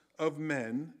applause of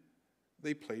men,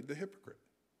 they played the hypocrite.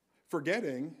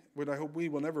 Forgetting, what I hope we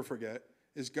will never forget,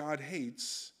 is God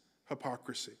hates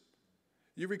hypocrisy.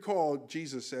 You recall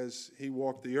Jesus as he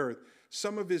walked the earth,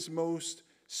 some of his most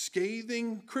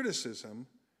scathing criticism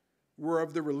were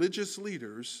of the religious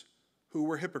leaders who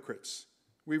were hypocrites.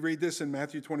 We read this in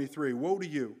Matthew 23. Woe to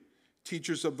you,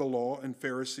 teachers of the law and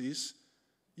Pharisees,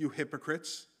 you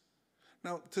hypocrites.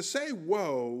 Now, to say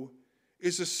woe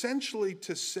is essentially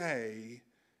to say,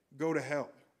 go to hell,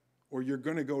 or you're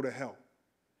going to go to hell.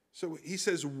 So he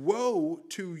says, woe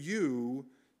to you,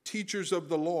 teachers of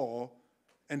the law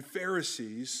and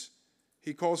Pharisees.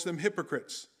 He calls them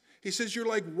hypocrites. He says, you're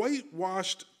like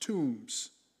whitewashed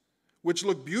tombs, which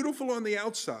look beautiful on the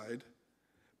outside,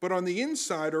 but on the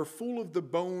inside are full of the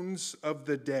bones of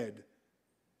the dead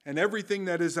and everything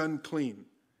that is unclean.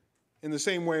 In the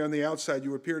same way, on the outside,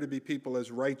 you appear to be people as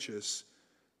righteous,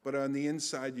 but on the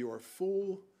inside, you are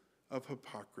full of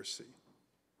hypocrisy.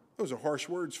 Those are harsh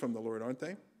words from the Lord, aren't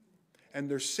they? And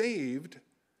they're saved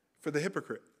for the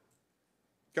hypocrite.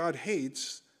 God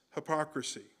hates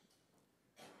hypocrisy.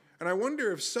 And I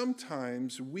wonder if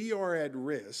sometimes we are at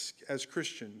risk as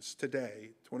Christians today,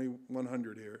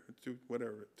 2100 here,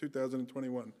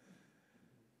 2021,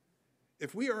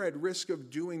 if we are at risk of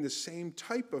doing the same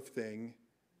type of thing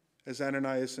as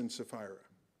Ananias and Sapphira.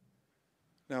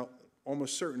 Now,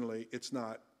 almost certainly it's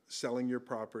not selling your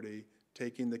property,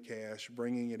 taking the cash,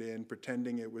 bringing it in,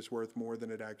 pretending it was worth more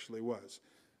than it actually was.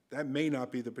 That may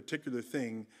not be the particular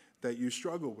thing that you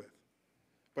struggle with.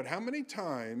 But how many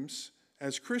times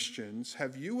as Christians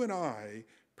have you and I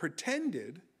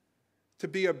pretended to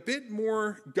be a bit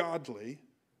more godly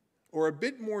or a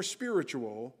bit more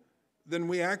spiritual than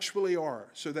we actually are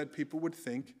so that people would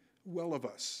think well of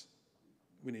us?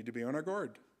 We need to be on our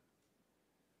guard.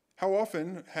 How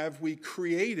often have we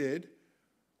created,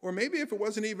 or maybe if it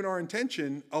wasn't even our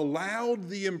intention, allowed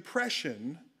the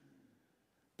impression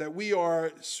that we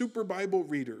are super Bible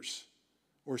readers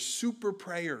or super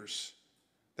prayers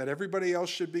that everybody else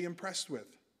should be impressed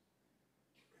with?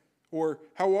 Or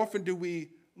how often do we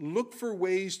look for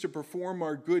ways to perform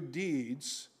our good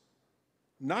deeds,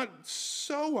 not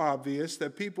so obvious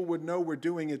that people would know we're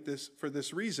doing it for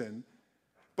this reason,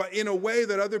 but in a way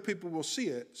that other people will see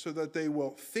it so that they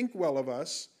will think well of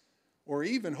us, or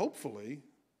even, hopefully,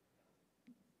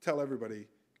 tell everybody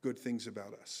good things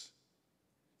about us.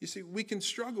 You see, we can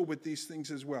struggle with these things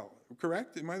as well,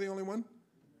 correct? Am I the only one?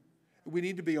 We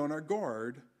need to be on our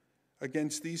guard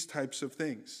against these types of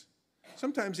things.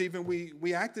 Sometimes even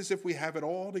we act as if we have it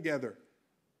all together,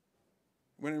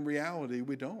 when in reality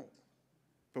we don't.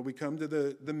 But we come to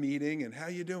the meeting and how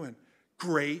you doing?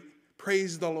 Great,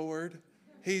 praise the Lord.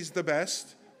 He's the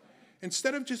best.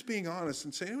 Instead of just being honest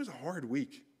and saying, it was a hard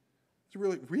week.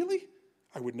 Really?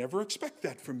 I would never expect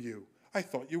that from you. I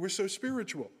thought you were so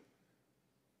spiritual.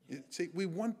 See, we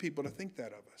want people to think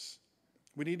that of us.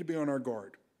 We need to be on our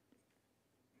guard.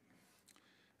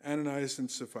 Ananias and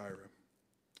Sapphira.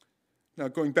 Now,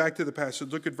 going back to the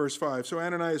passage, look at verse 5. So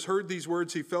Ananias heard these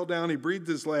words, he fell down, he breathed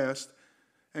his last,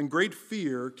 and great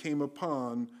fear came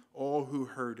upon all who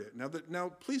heard it. Now,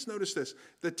 please notice this.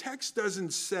 The text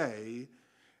doesn't say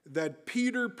that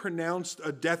Peter pronounced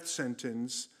a death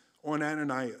sentence on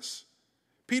Ananias.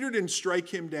 Peter didn't strike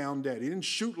him down dead. He didn't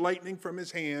shoot lightning from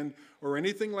his hand or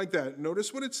anything like that.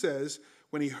 Notice what it says.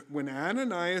 When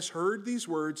Ananias heard these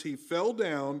words, he fell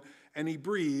down and he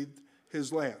breathed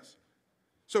his last.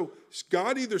 So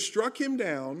God either struck him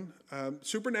down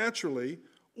supernaturally,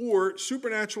 or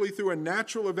supernaturally through a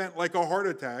natural event like a heart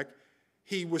attack,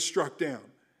 he was struck down.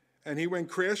 And he went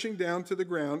crashing down to the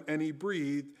ground and he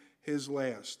breathed his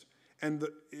last. And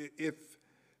if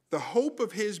the hope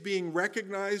of his being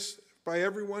recognized by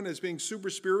everyone as being super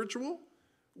spiritual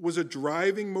was a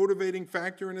driving, motivating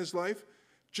factor in his life,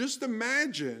 just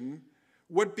imagine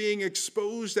what being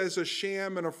exposed as a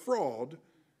sham and a fraud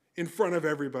in front of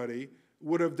everybody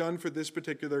would have done for this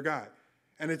particular guy.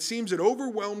 And it seems it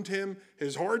overwhelmed him.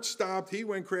 His heart stopped. He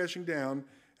went crashing down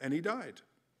and he died.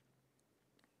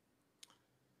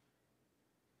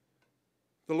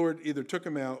 The Lord either took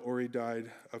him out or he died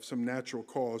of some natural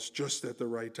cause just at the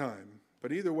right time.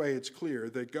 But either way, it's clear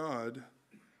that God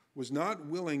was not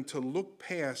willing to look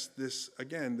past this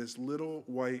little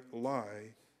white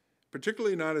lie,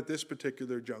 particularly not at this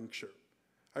particular juncture.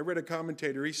 I read a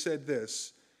commentator, he said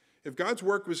this: if God's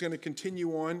work was going to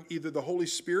continue on, either the Holy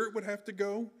Spirit would have to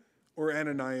go or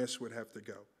Ananias would have to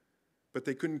go. But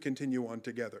they couldn't continue on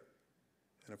together.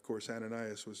 And of course,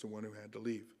 Ananias was the one who had to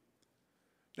leave.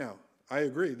 Now, I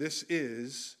agree, this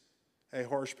is a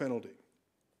harsh penalty.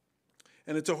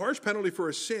 And it's a harsh penalty for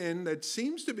a sin that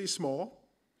seems to be small,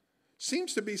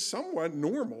 seems to be somewhat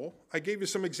normal. I gave you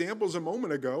some examples a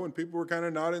moment ago, and people were kind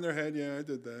of nodding their head, yeah, I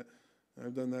did that.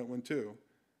 I've done that one too.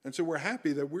 And so we're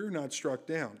happy that we're not struck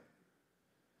down.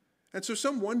 And so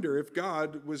some wonder if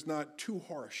God was not too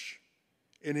harsh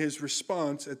in his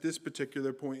response at this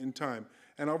particular point in time.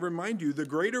 And I'll remind you, the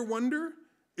greater wonder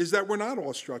is that we're not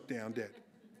all struck down dead.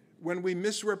 When we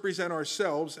misrepresent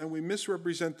ourselves and we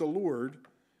misrepresent the Lord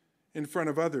in front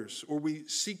of others, or we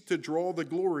seek to draw the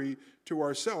glory to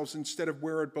ourselves instead of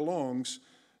where it belongs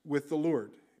with the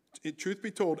Lord. Truth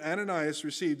be told, Ananias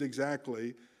received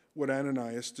exactly what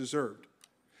Ananias deserved.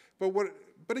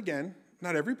 But again,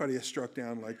 not everybody is struck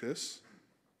down like this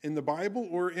in the Bible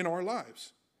or in our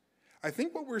lives. I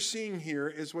think what we're seeing here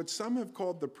is what some have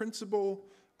called the principle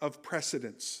of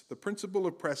precedence. The principle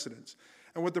of precedence.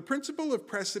 And what the principle of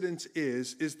precedence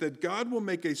is that God will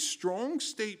make a strong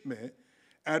statement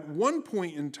at one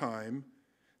point in time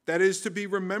that is to be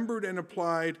remembered and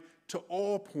applied to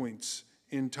all points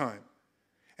in time.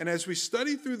 And as we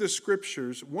study through the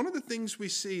scriptures, one of the things we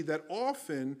see that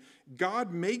often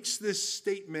God makes this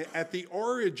statement at the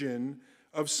origin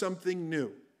of something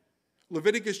new.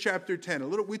 Leviticus chapter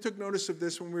 10. We took notice of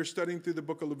this when we were studying through the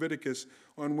book of Leviticus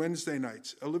on Wednesday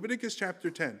nights. Leviticus chapter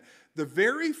 10. The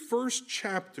very first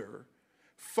chapter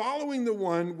following the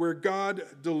one where God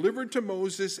delivered to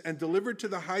Moses and delivered to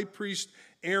the high priest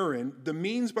Aaron the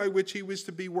means by which he was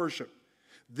to be worshiped.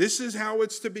 This is how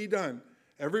it's to be done.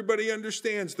 Everybody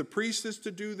understands the priest is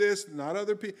to do this, not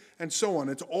other people, and so on.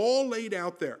 It's all laid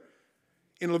out there.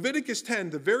 In Leviticus 10,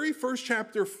 the very first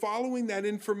chapter following that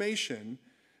information,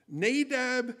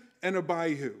 Nadab and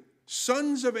Abihu,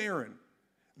 sons of Aaron,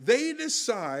 they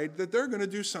decide that they're going to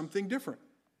do something different.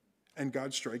 And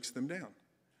God strikes them down.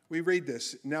 We read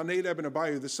this. Now Nadab and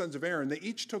Abihu, the sons of Aaron, they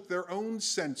each took their own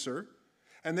censer,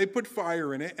 and they put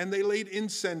fire in it, and they laid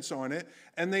incense on it,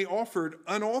 and they offered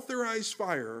unauthorized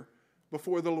fire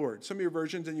before the Lord. Some of your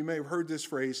versions, and you may have heard this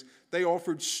phrase, they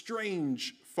offered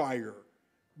strange fire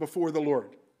before the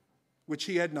Lord, which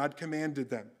he had not commanded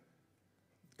them.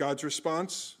 God's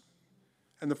response,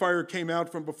 and the fire came out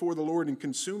from before the Lord and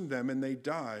consumed them, and they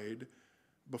died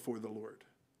before the Lord.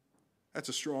 That's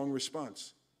a strong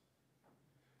response.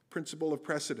 Principle of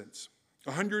precedence.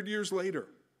 100 years later,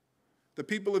 the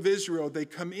people of Israel, they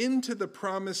come into the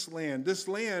promised land, this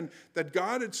land that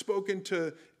God had spoken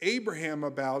to Abraham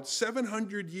about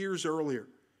 700 years earlier,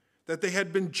 that they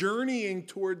had been journeying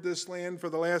toward this land for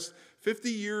the last 50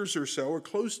 years or so, or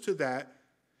close to that.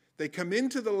 They come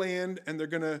into the land and they're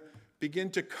going to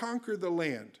begin to conquer the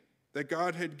land that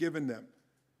God had given them.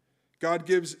 God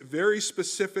gives very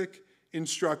specific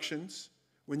instructions.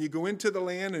 When you go into the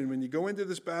land and when you go into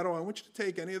this battle, I want you to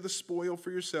take any of the spoil for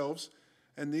yourselves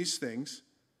and these things.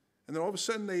 And then all of a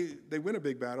sudden they win a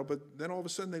big battle, but then all of a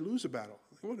sudden they lose a battle.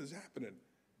 What is happening?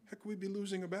 How could we be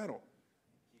losing a battle?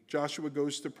 Joshua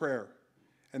goes to prayer.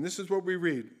 And this is what we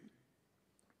read.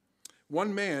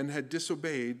 One man had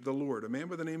disobeyed the Lord, a man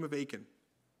by the name of Achan.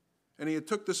 And he had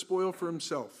took the spoil for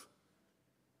himself.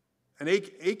 And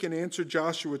Achan answered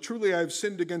Joshua, "Truly I have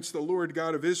sinned against the Lord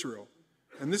God of Israel.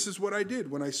 And this is what I did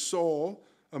when I saw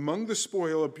among the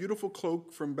spoil a beautiful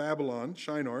cloak from Babylon,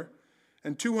 Shinar,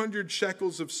 and 200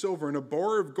 shekels of silver and a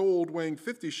bar of gold weighing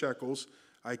 50 shekels.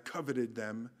 I coveted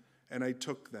them and I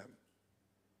took them."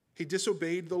 He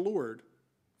disobeyed the Lord.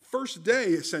 First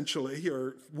day, essentially,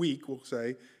 or week, we'll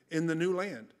say, in the new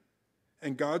land.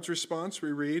 And God's response,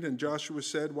 we read, and Joshua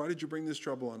said, "Why did you bring this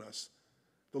trouble on us?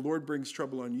 The Lord brings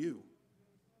trouble on you."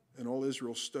 And all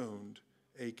Israel stoned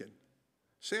Achan.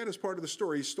 Saddest part of the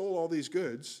story, he stole all these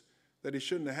goods that he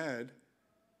shouldn't have had.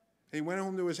 And he went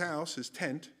home to his house, his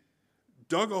tent,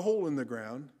 dug a hole in the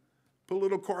ground, put a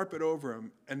little carpet over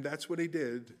him, and that's what he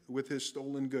did with his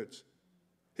stolen goods.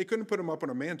 He couldn't put them up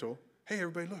on a mantle. Hey,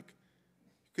 everybody, look.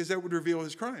 Because that would reveal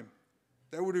his crime.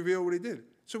 That would reveal what he did.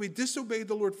 So he disobeyed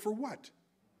the Lord for what?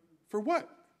 For what?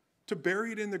 To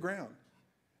bury it in the ground.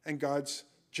 And God's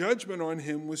judgment on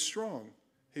him was strong.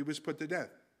 He was put to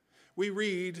death. We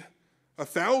read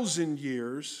 1,000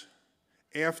 years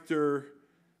after,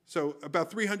 so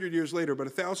about 300 years later, but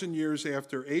 1,000 years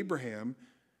after Abraham,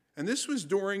 and this was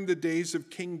during the days of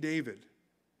King David.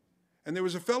 And there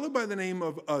was a fellow by the name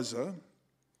of Uzzah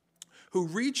who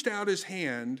reached out his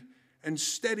hand and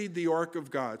steadied the ark of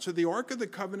God. So the ark of the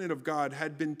covenant of God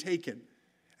had been taken.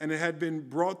 and it had been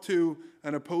brought to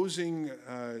an opposing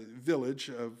village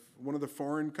of one of the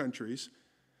foreign countries.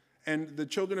 And the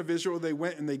children of Israel, they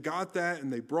went and they got that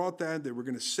and they brought that. They were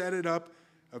going to set it up.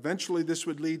 Eventually, this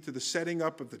would lead to the setting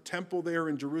up of the temple there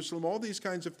in Jerusalem, all these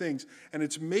kinds of things. And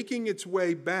it's making its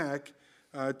way back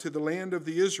to the land of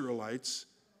the Israelites.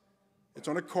 It's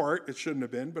on a cart. It shouldn't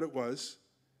have been, but it was.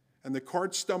 And the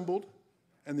cart stumbled,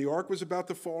 and the ark was about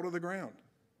to fall to the ground.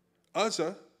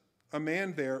 Uzzah, a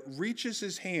man there, reaches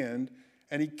his hand,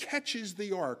 and he catches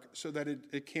the ark so that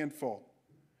it can't fall.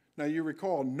 Now, you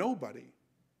recall, no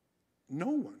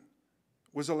one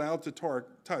was allowed to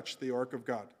touch the ark of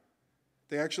God.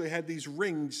 They actually had these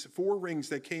rings, 4 rings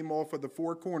that came off of the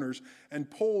 4 corners,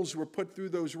 and poles were put through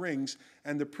those rings,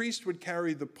 and the priest would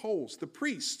carry the poles. The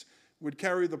priest would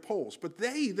carry the poles, but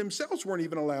they themselves weren't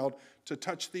even allowed to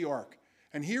touch the ark.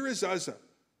 And here is Uzzah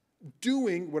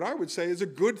doing what I would say is a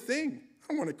good thing. I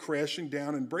don't want it crashing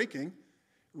down and breaking.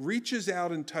 Reaches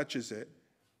out and touches it,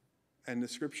 and the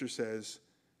scripture says,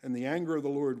 and the anger of the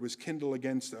Lord was kindled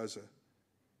against Uzzah,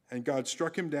 and God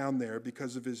struck him down there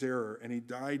because of his error, and he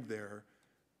died there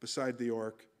beside the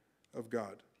ark of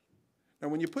God. Now,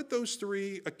 when you put those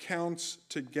 3 accounts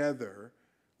together,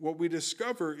 what we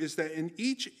discover is that in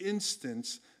each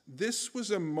instance, this was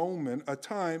a moment, a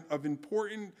time of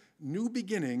important new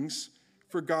beginnings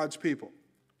for God's people,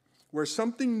 where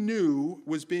something new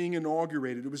was being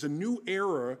inaugurated. It was a new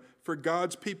era for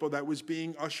God's people that was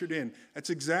being ushered in. That's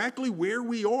exactly where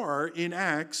we are in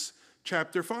Acts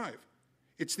chapter 5.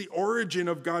 It's the origin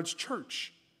of God's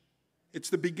church. It's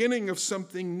the beginning of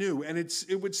something new. And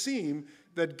it would seem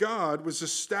that God was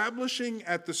establishing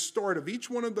at the start of each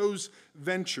one of those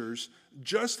ventures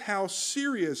just how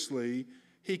seriously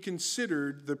he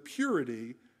considered the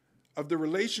purity of the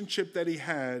relationship that he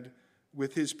had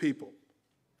with his people,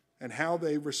 and how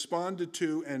they responded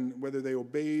to and whether they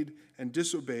obeyed and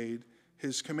disobeyed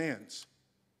his commands.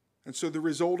 And so the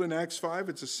result in Acts 5,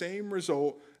 it's the same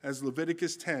result as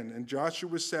Leviticus 10 and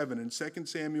Joshua 7 and 2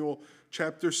 Samuel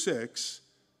chapter 6.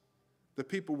 The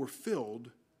people were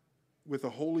filled with a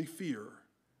holy fear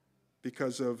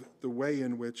because of the way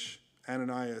in which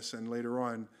Ananias and later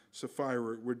on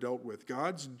Sapphira were dealt with.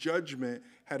 God's judgment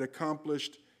had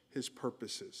accomplished his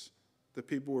purposes. The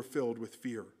people were filled with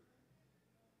fear.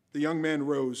 The young man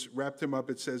rose, wrapped him up,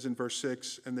 it says in verse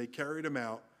 6, and they carried him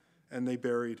out and they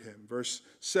buried him. Verse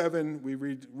 7, we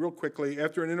read real quickly.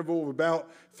 After an interval of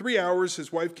about 3 hours,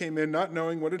 his wife came in, not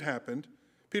knowing what had happened.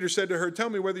 Peter said to her, "Tell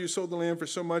me whether you sold the land for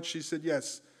so much." She said,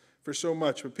 "Yes, for so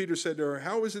much." But Peter said to her,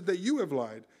 "How is it that you have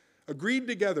lied? Agreed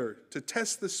together to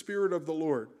test the Spirit of the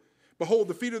Lord. Behold,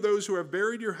 the feet of those who have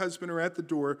buried your husband are at the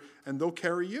door, and they'll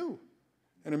carry you."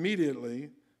 And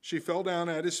immediately she fell down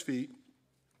at his feet.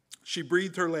 She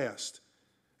breathed her last.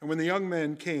 And when the young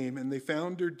men came and they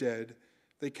found her dead,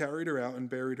 they carried her out and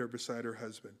buried her beside her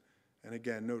husband. And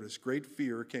again, notice, great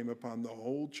fear came upon the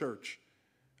whole church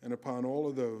and upon all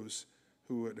of those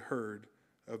who had heard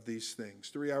of these things.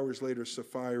 3 hours later,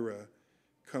 Sapphira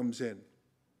comes in.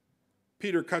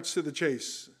 Peter cuts to the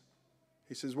chase.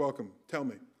 He says, "Welcome. Tell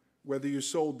me whether you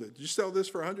sold it. Did you sell this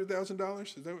for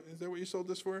 $100,000? Is that what you sold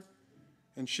this for?"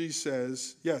 And she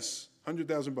says, "Yes,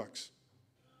 $100,000,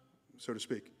 so to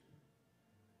speak."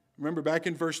 Remember, back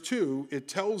in verse 2, it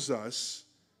tells us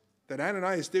that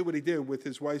Ananias did what he did with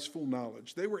his wife's full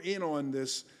knowledge. They were in on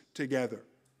this together.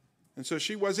 And so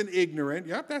she wasn't ignorant.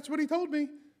 Yep, that's what he told me.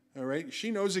 All right.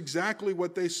 She knows exactly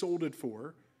what they sold it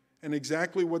for and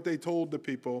exactly what they told the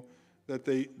people that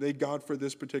they got for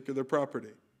this particular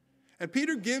property. And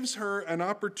Peter gives her an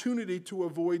opportunity to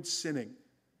avoid sinning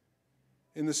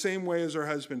in the same way as her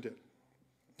husband did.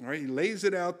 All right. He lays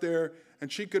it out there,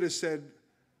 and she could have said,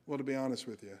 "Well, to be honest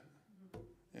with you,"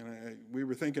 and we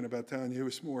were thinking about telling you it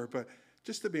was more, but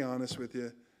just to be honest with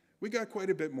you, we got quite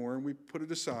a bit more, and we put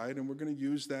it aside, and we're going to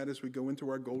use that as we go into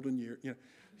our golden year. You know,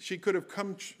 she could have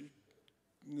come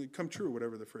true,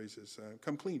 whatever the phrase is,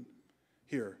 come clean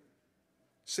here.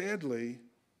 Sadly,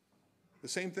 the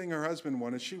same thing her husband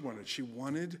wanted, she wanted. She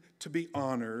wanted to be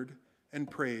honored and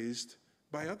praised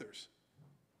by others.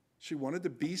 She wanted to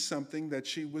be something that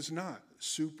she was not,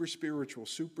 super spiritual,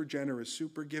 super generous,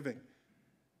 super giving.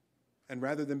 And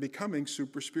rather than becoming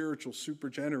super spiritual, super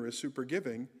generous, super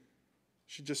giving,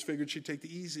 she just figured she'd take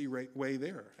the easy way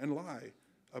there and lie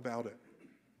about it.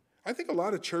 I think a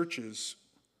lot of churches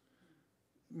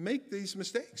make these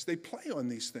mistakes. They play on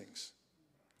these things.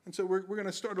 And so we're going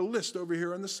to start a list over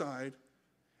here on the side,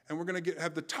 and we're going to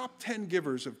have the top 10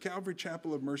 givers of Calvary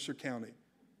Chapel of Mercer County.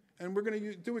 And we're going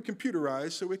to do it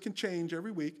computerized so it can change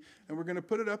every week, and we're going to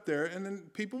put it up there, and then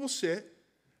people will sit,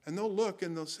 and they'll look,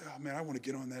 and they'll say, "Oh, man, I want to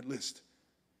get on that list."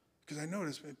 Because I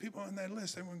noticed, man, people on that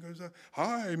list, everyone goes,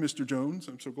 hi, Mr. Jones,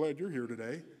 I'm so glad you're here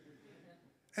today.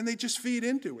 And they just feed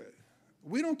into it.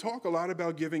 We don't talk a lot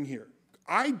about giving here.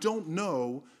 I don't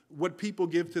know what people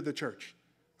give to the church.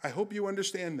 I hope you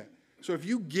understand that. So if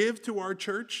you give to our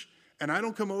church, and I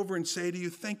don't come over and say to you,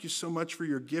 thank you so much for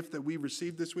your gift that we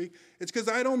received this week, it's because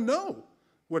I don't know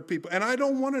what people, and I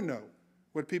don't want to know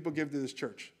what people give to this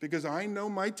church, because I know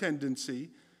my tendency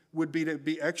would be to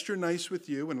be extra nice with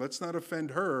you, and let's not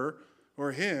offend her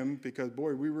or him, because,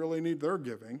 boy, we really need their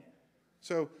giving.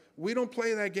 So we don't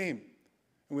play that game.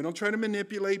 And we don't try to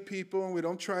manipulate people, and we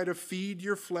don't try to feed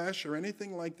your flesh or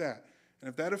anything like that. And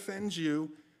if that offends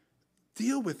you,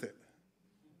 deal with it.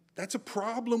 That's a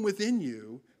problem within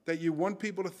you, that you want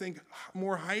people to think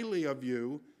more highly of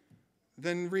you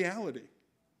than reality.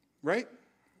 Right?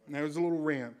 That was a little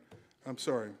rant. I'm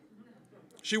sorry.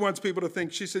 She wants people to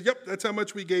think, she said, yep, that's how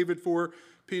much we gave it for.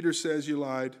 Peter says you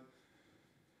lied.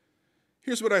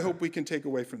 Here's what I hope we can take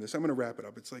away from this. I'm going to wrap it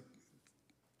up. It's like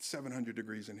 700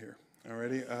 degrees in here.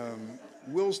 Alrighty.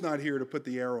 Will's not here to put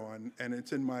the arrow on, and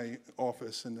it's in my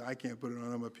office, and I can't put it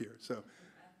on. I'm up here. So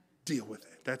deal with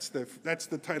it. That's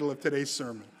the title of today's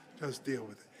sermon. Just deal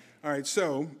with it. All right,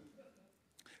 so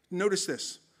notice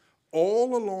this.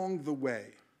 All along the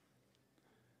way,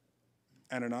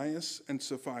 Ananias and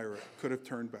Sapphira could have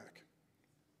turned back.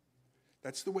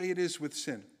 That's the way it is with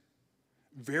sin.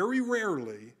 Very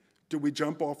rarely do we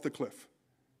jump off the cliff,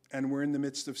 and we're in the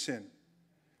midst of sin.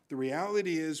 The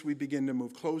reality is we begin to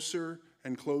move closer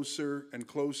and closer and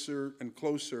closer and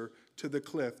closer to the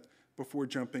cliff before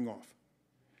jumping off.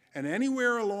 And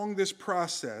anywhere along this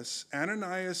process,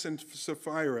 Ananias and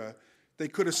Sapphira, they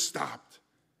could have stopped.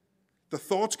 The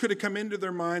thoughts could have come into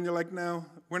their mind. They're like, no,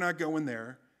 we're not going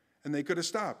there. And they could have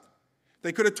stopped.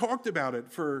 They could have talked about it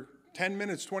for 10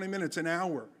 minutes, 20 minutes, an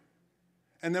hour.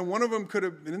 And then one of them could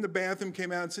have been in the bathroom,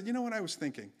 came out and said, you know what I was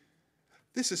thinking?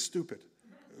 This is stupid.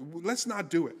 Let's not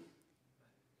do it.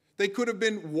 They could have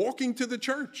been walking to the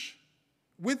church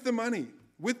with the money,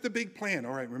 with the big plan.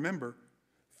 All right, remember,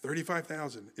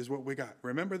 35,000 is what we got.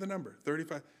 Remember the number,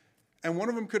 35. And one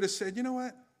of them could have said, you know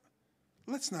what?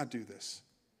 Let's not do this.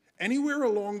 Anywhere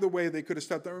along the way, they could have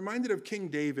stopped. I'm reminded of King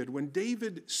David. When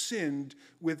David sinned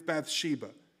with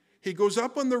Bathsheba, he goes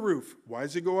up on the roof. Why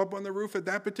does he go up on the roof at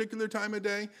that particular time of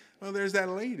day? Well, there's that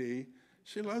lady.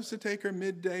 She loves to take her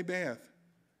midday bath.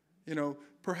 You know,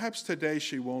 perhaps today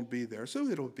she won't be there, so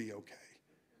it'll be okay.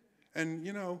 And,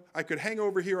 you know, I could hang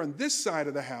over here on this side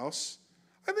of the house.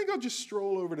 I think I'll just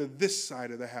stroll over to this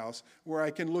side of the house where I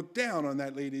can look down on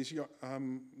that lady's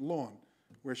lawn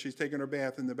where she's taking her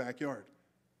bath in the backyard.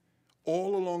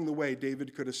 All along the way,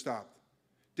 David could have stopped.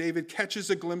 David catches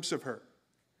a glimpse of her.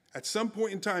 At some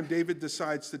point in time, David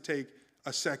decides to take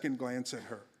a second glance at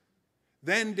her.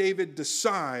 Then David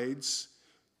decides,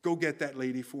 go get that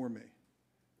lady for me.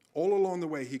 All along the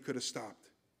way, he could have stopped.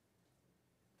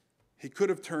 He could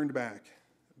have turned back,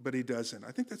 but he doesn't.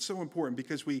 I think that's so important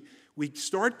because we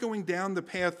start going down the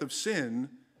path of sin,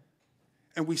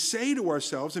 and we say to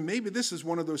ourselves, and maybe this is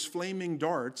one of those flaming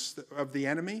darts of the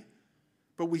enemy,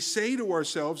 but we say to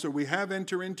ourselves, or we have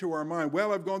entered into our mind,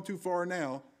 well, I've gone too far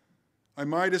now. I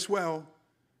might as well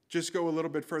just go a little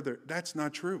bit further. That's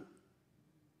not true.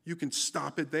 You can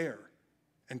stop it there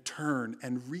and turn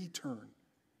and return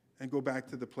and go back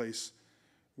to the place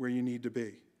where you need to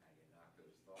be.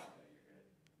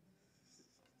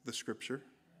 The scripture.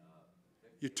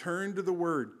 You turn to the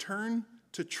word. Turn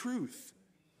to truth.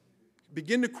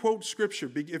 Begin to quote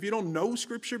scripture. If you don't know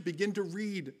scripture, begin to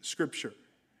read scripture.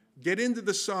 Get into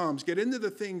the Psalms. Get into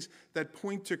the things that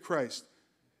point to Christ.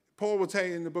 Paul will tell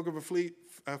you in the book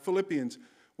of Philippians,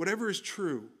 whatever is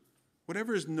true,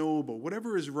 whatever is noble,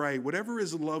 whatever is right, whatever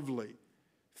is lovely,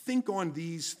 think on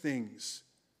these things.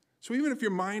 So even if your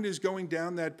mind is going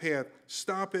down that path,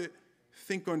 stop it,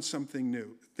 think on something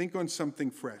new, think on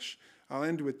something fresh. I'll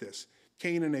end with this.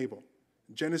 Cain and Abel,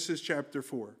 Genesis chapter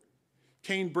 4.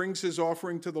 Cain brings his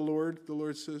offering to the Lord. The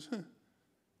Lord says,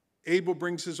 Abel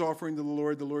brings his offering to the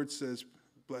Lord says,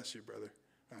 bless you, brother.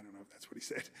 I don't know if that's what he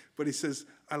said, but he says,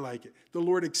 I like it. The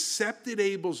Lord accepted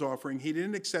Abel's offering. He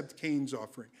didn't accept Cain's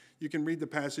offering. You can read the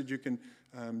passage. You can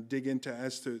dig into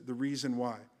as to the reason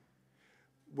why.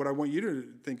 What I want you to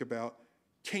think about,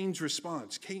 Cain's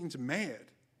response. Cain's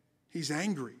mad. He's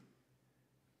angry.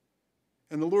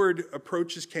 And the Lord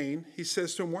approaches Cain. He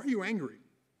says to him, why are you angry?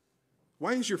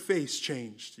 Why is your face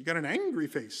changed? You got an angry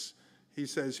face, he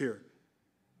says here.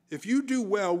 If you do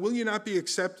well, will you not be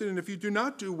accepted? And if you do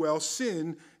not do well,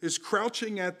 sin is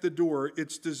crouching at the door.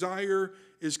 Its desire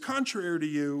is contrary to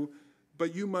you,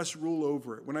 but you must rule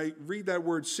over it. When I read that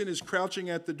word, sin is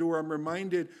crouching at the door, I'm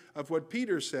reminded of what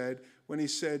Peter said when he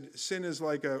said, sin is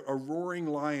like a roaring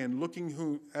lion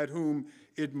looking at whom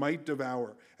it might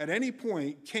devour. At any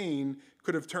point, Cain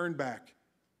could have turned back.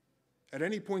 At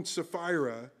any point,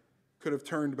 Sapphira could have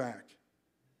turned back.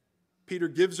 Peter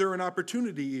gives her an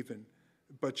opportunity even,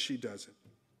 but she doesn't.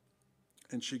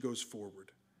 And she goes forward,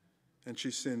 and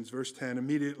she sins. Verse 10,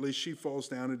 immediately she falls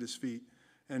down at his feet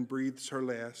and breathes her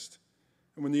last.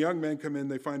 And when the young men come in,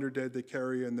 they find her dead. They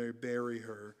carry her and they bury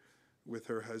her with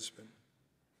her husband.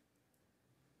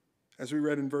 As we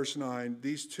read in verse 9,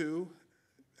 these two,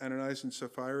 Ananias and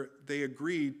Sapphira, they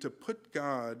agreed to put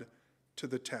God to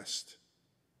the test.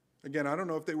 Again, I don't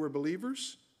know if they were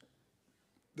believers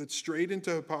that strayed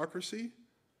into hypocrisy,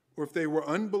 or if they were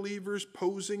unbelievers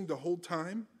posing the whole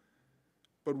time.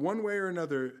 But one way or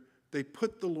another, they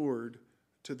put the Lord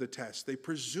to the test. They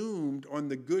presumed on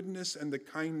the goodness and the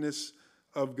kindness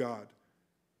of God,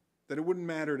 that it wouldn't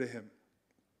matter to him.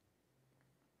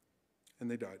 And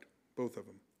they died, both of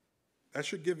them. That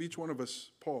should give each one of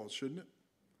us pause, shouldn't it?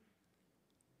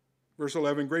 Verse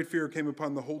 11, great fear came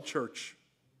upon the whole church.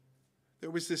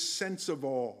 There was this sense of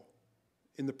awe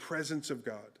in the presence of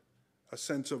God, a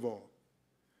sense of awe.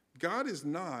 God is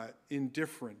not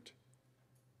indifferent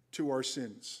to our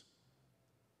sins.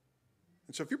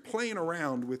 And so if you're playing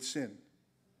around with sin,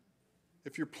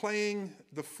 if you're playing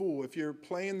the fool, if you're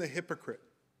playing the hypocrite,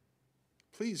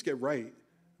 please get right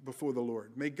before the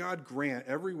Lord. May God grant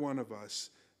every one of us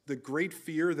the great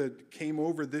fear that came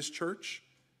over this church.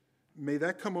 May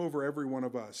that come over every one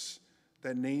of us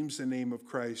that names the name of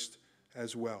Christ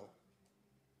as well.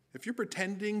 If you're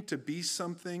pretending to be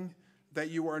something that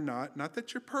you are not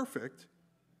that you're perfect,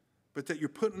 but that you're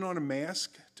putting on a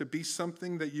mask to be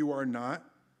something that you are not,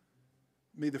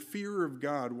 may the fear of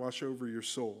God wash over your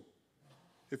soul.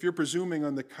 If you're presuming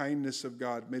on the kindness of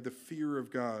God, may the fear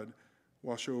of God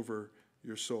wash over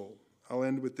your soul. I'll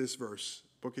end with this verse,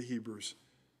 book of Hebrews.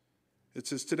 It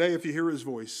says, today if you hear his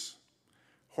voice,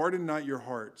 harden not your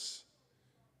hearts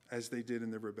as they did in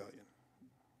the rebellion.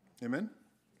 Amen?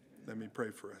 Let me pray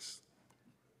for us.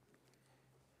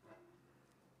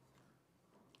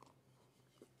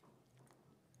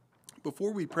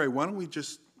 Before we pray, why don't we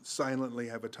just silently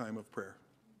have a time of prayer?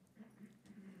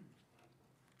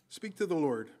 Speak to the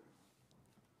Lord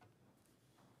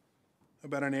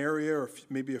about an area or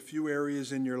maybe a few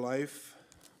areas in your life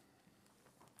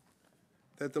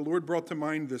that the Lord brought to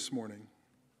mind this morning.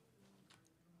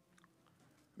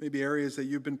 Maybe areas that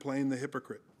you've been playing the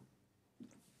hypocrite.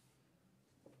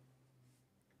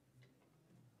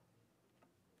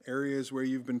 Areas where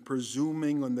you've been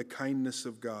presuming on the kindness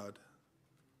of God.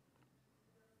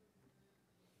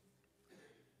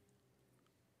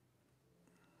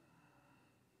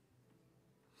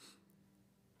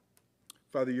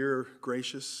 Father, you're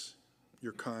gracious,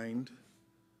 you're kind.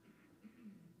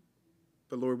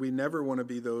 But Lord, we never want to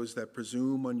be those that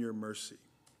presume on your mercy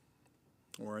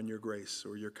or on your grace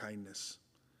or your kindness.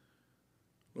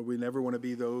 Lord, we never want to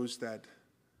be those that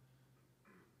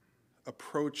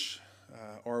approach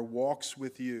our walks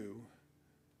with you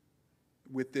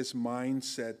with this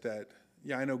mindset that,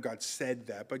 yeah, I know God said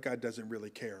that, but God doesn't really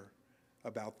care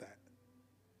about that.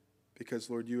 Because,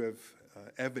 Lord, you have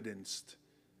evidenced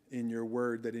in your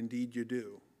word that indeed you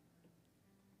do.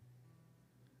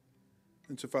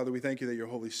 And so, Father, we thank you that your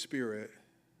Holy Spirit,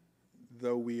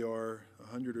 though we are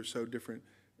 100 or so different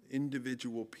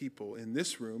individual people in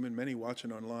this room and many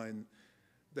watching online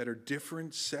that are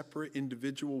different, separate,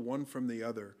 individual, one from the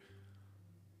other,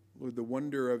 Lord, the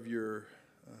wonder of your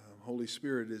Holy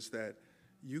Spirit is that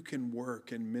you can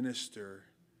work and minister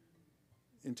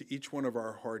into each one of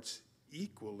our hearts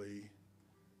equally,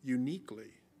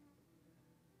 uniquely,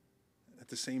 at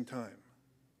the same time.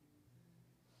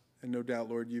 And no doubt,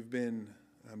 Lord, you've been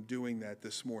doing that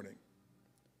this morning.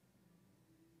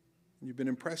 You've been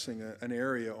impressing an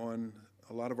area on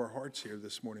a lot of our hearts here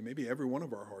this morning, maybe every one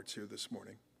of our hearts here this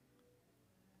morning.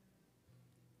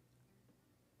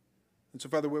 And so,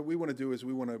 Father, what we want to do is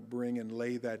we want to bring and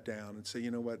lay that down and say,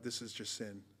 you know what, this is just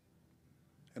sin.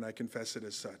 And I confess it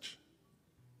as such.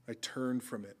 I turn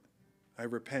from it. I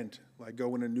repent. I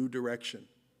go in a new direction.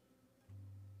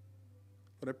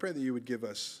 But I pray that you would give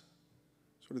us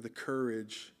sort of the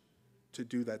courage to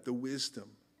do that, the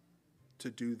wisdom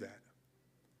to do that.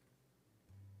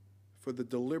 For the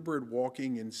deliberate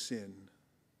walking in sin,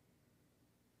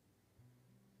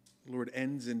 Lord,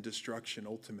 ends in destruction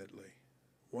ultimately,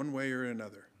 one way or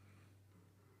another.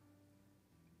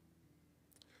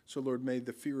 So, Lord, may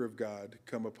the fear of God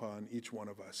come upon each one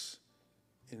of us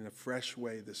in a fresh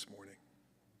way this morning.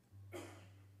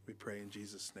 We pray in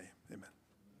Jesus' name. Amen.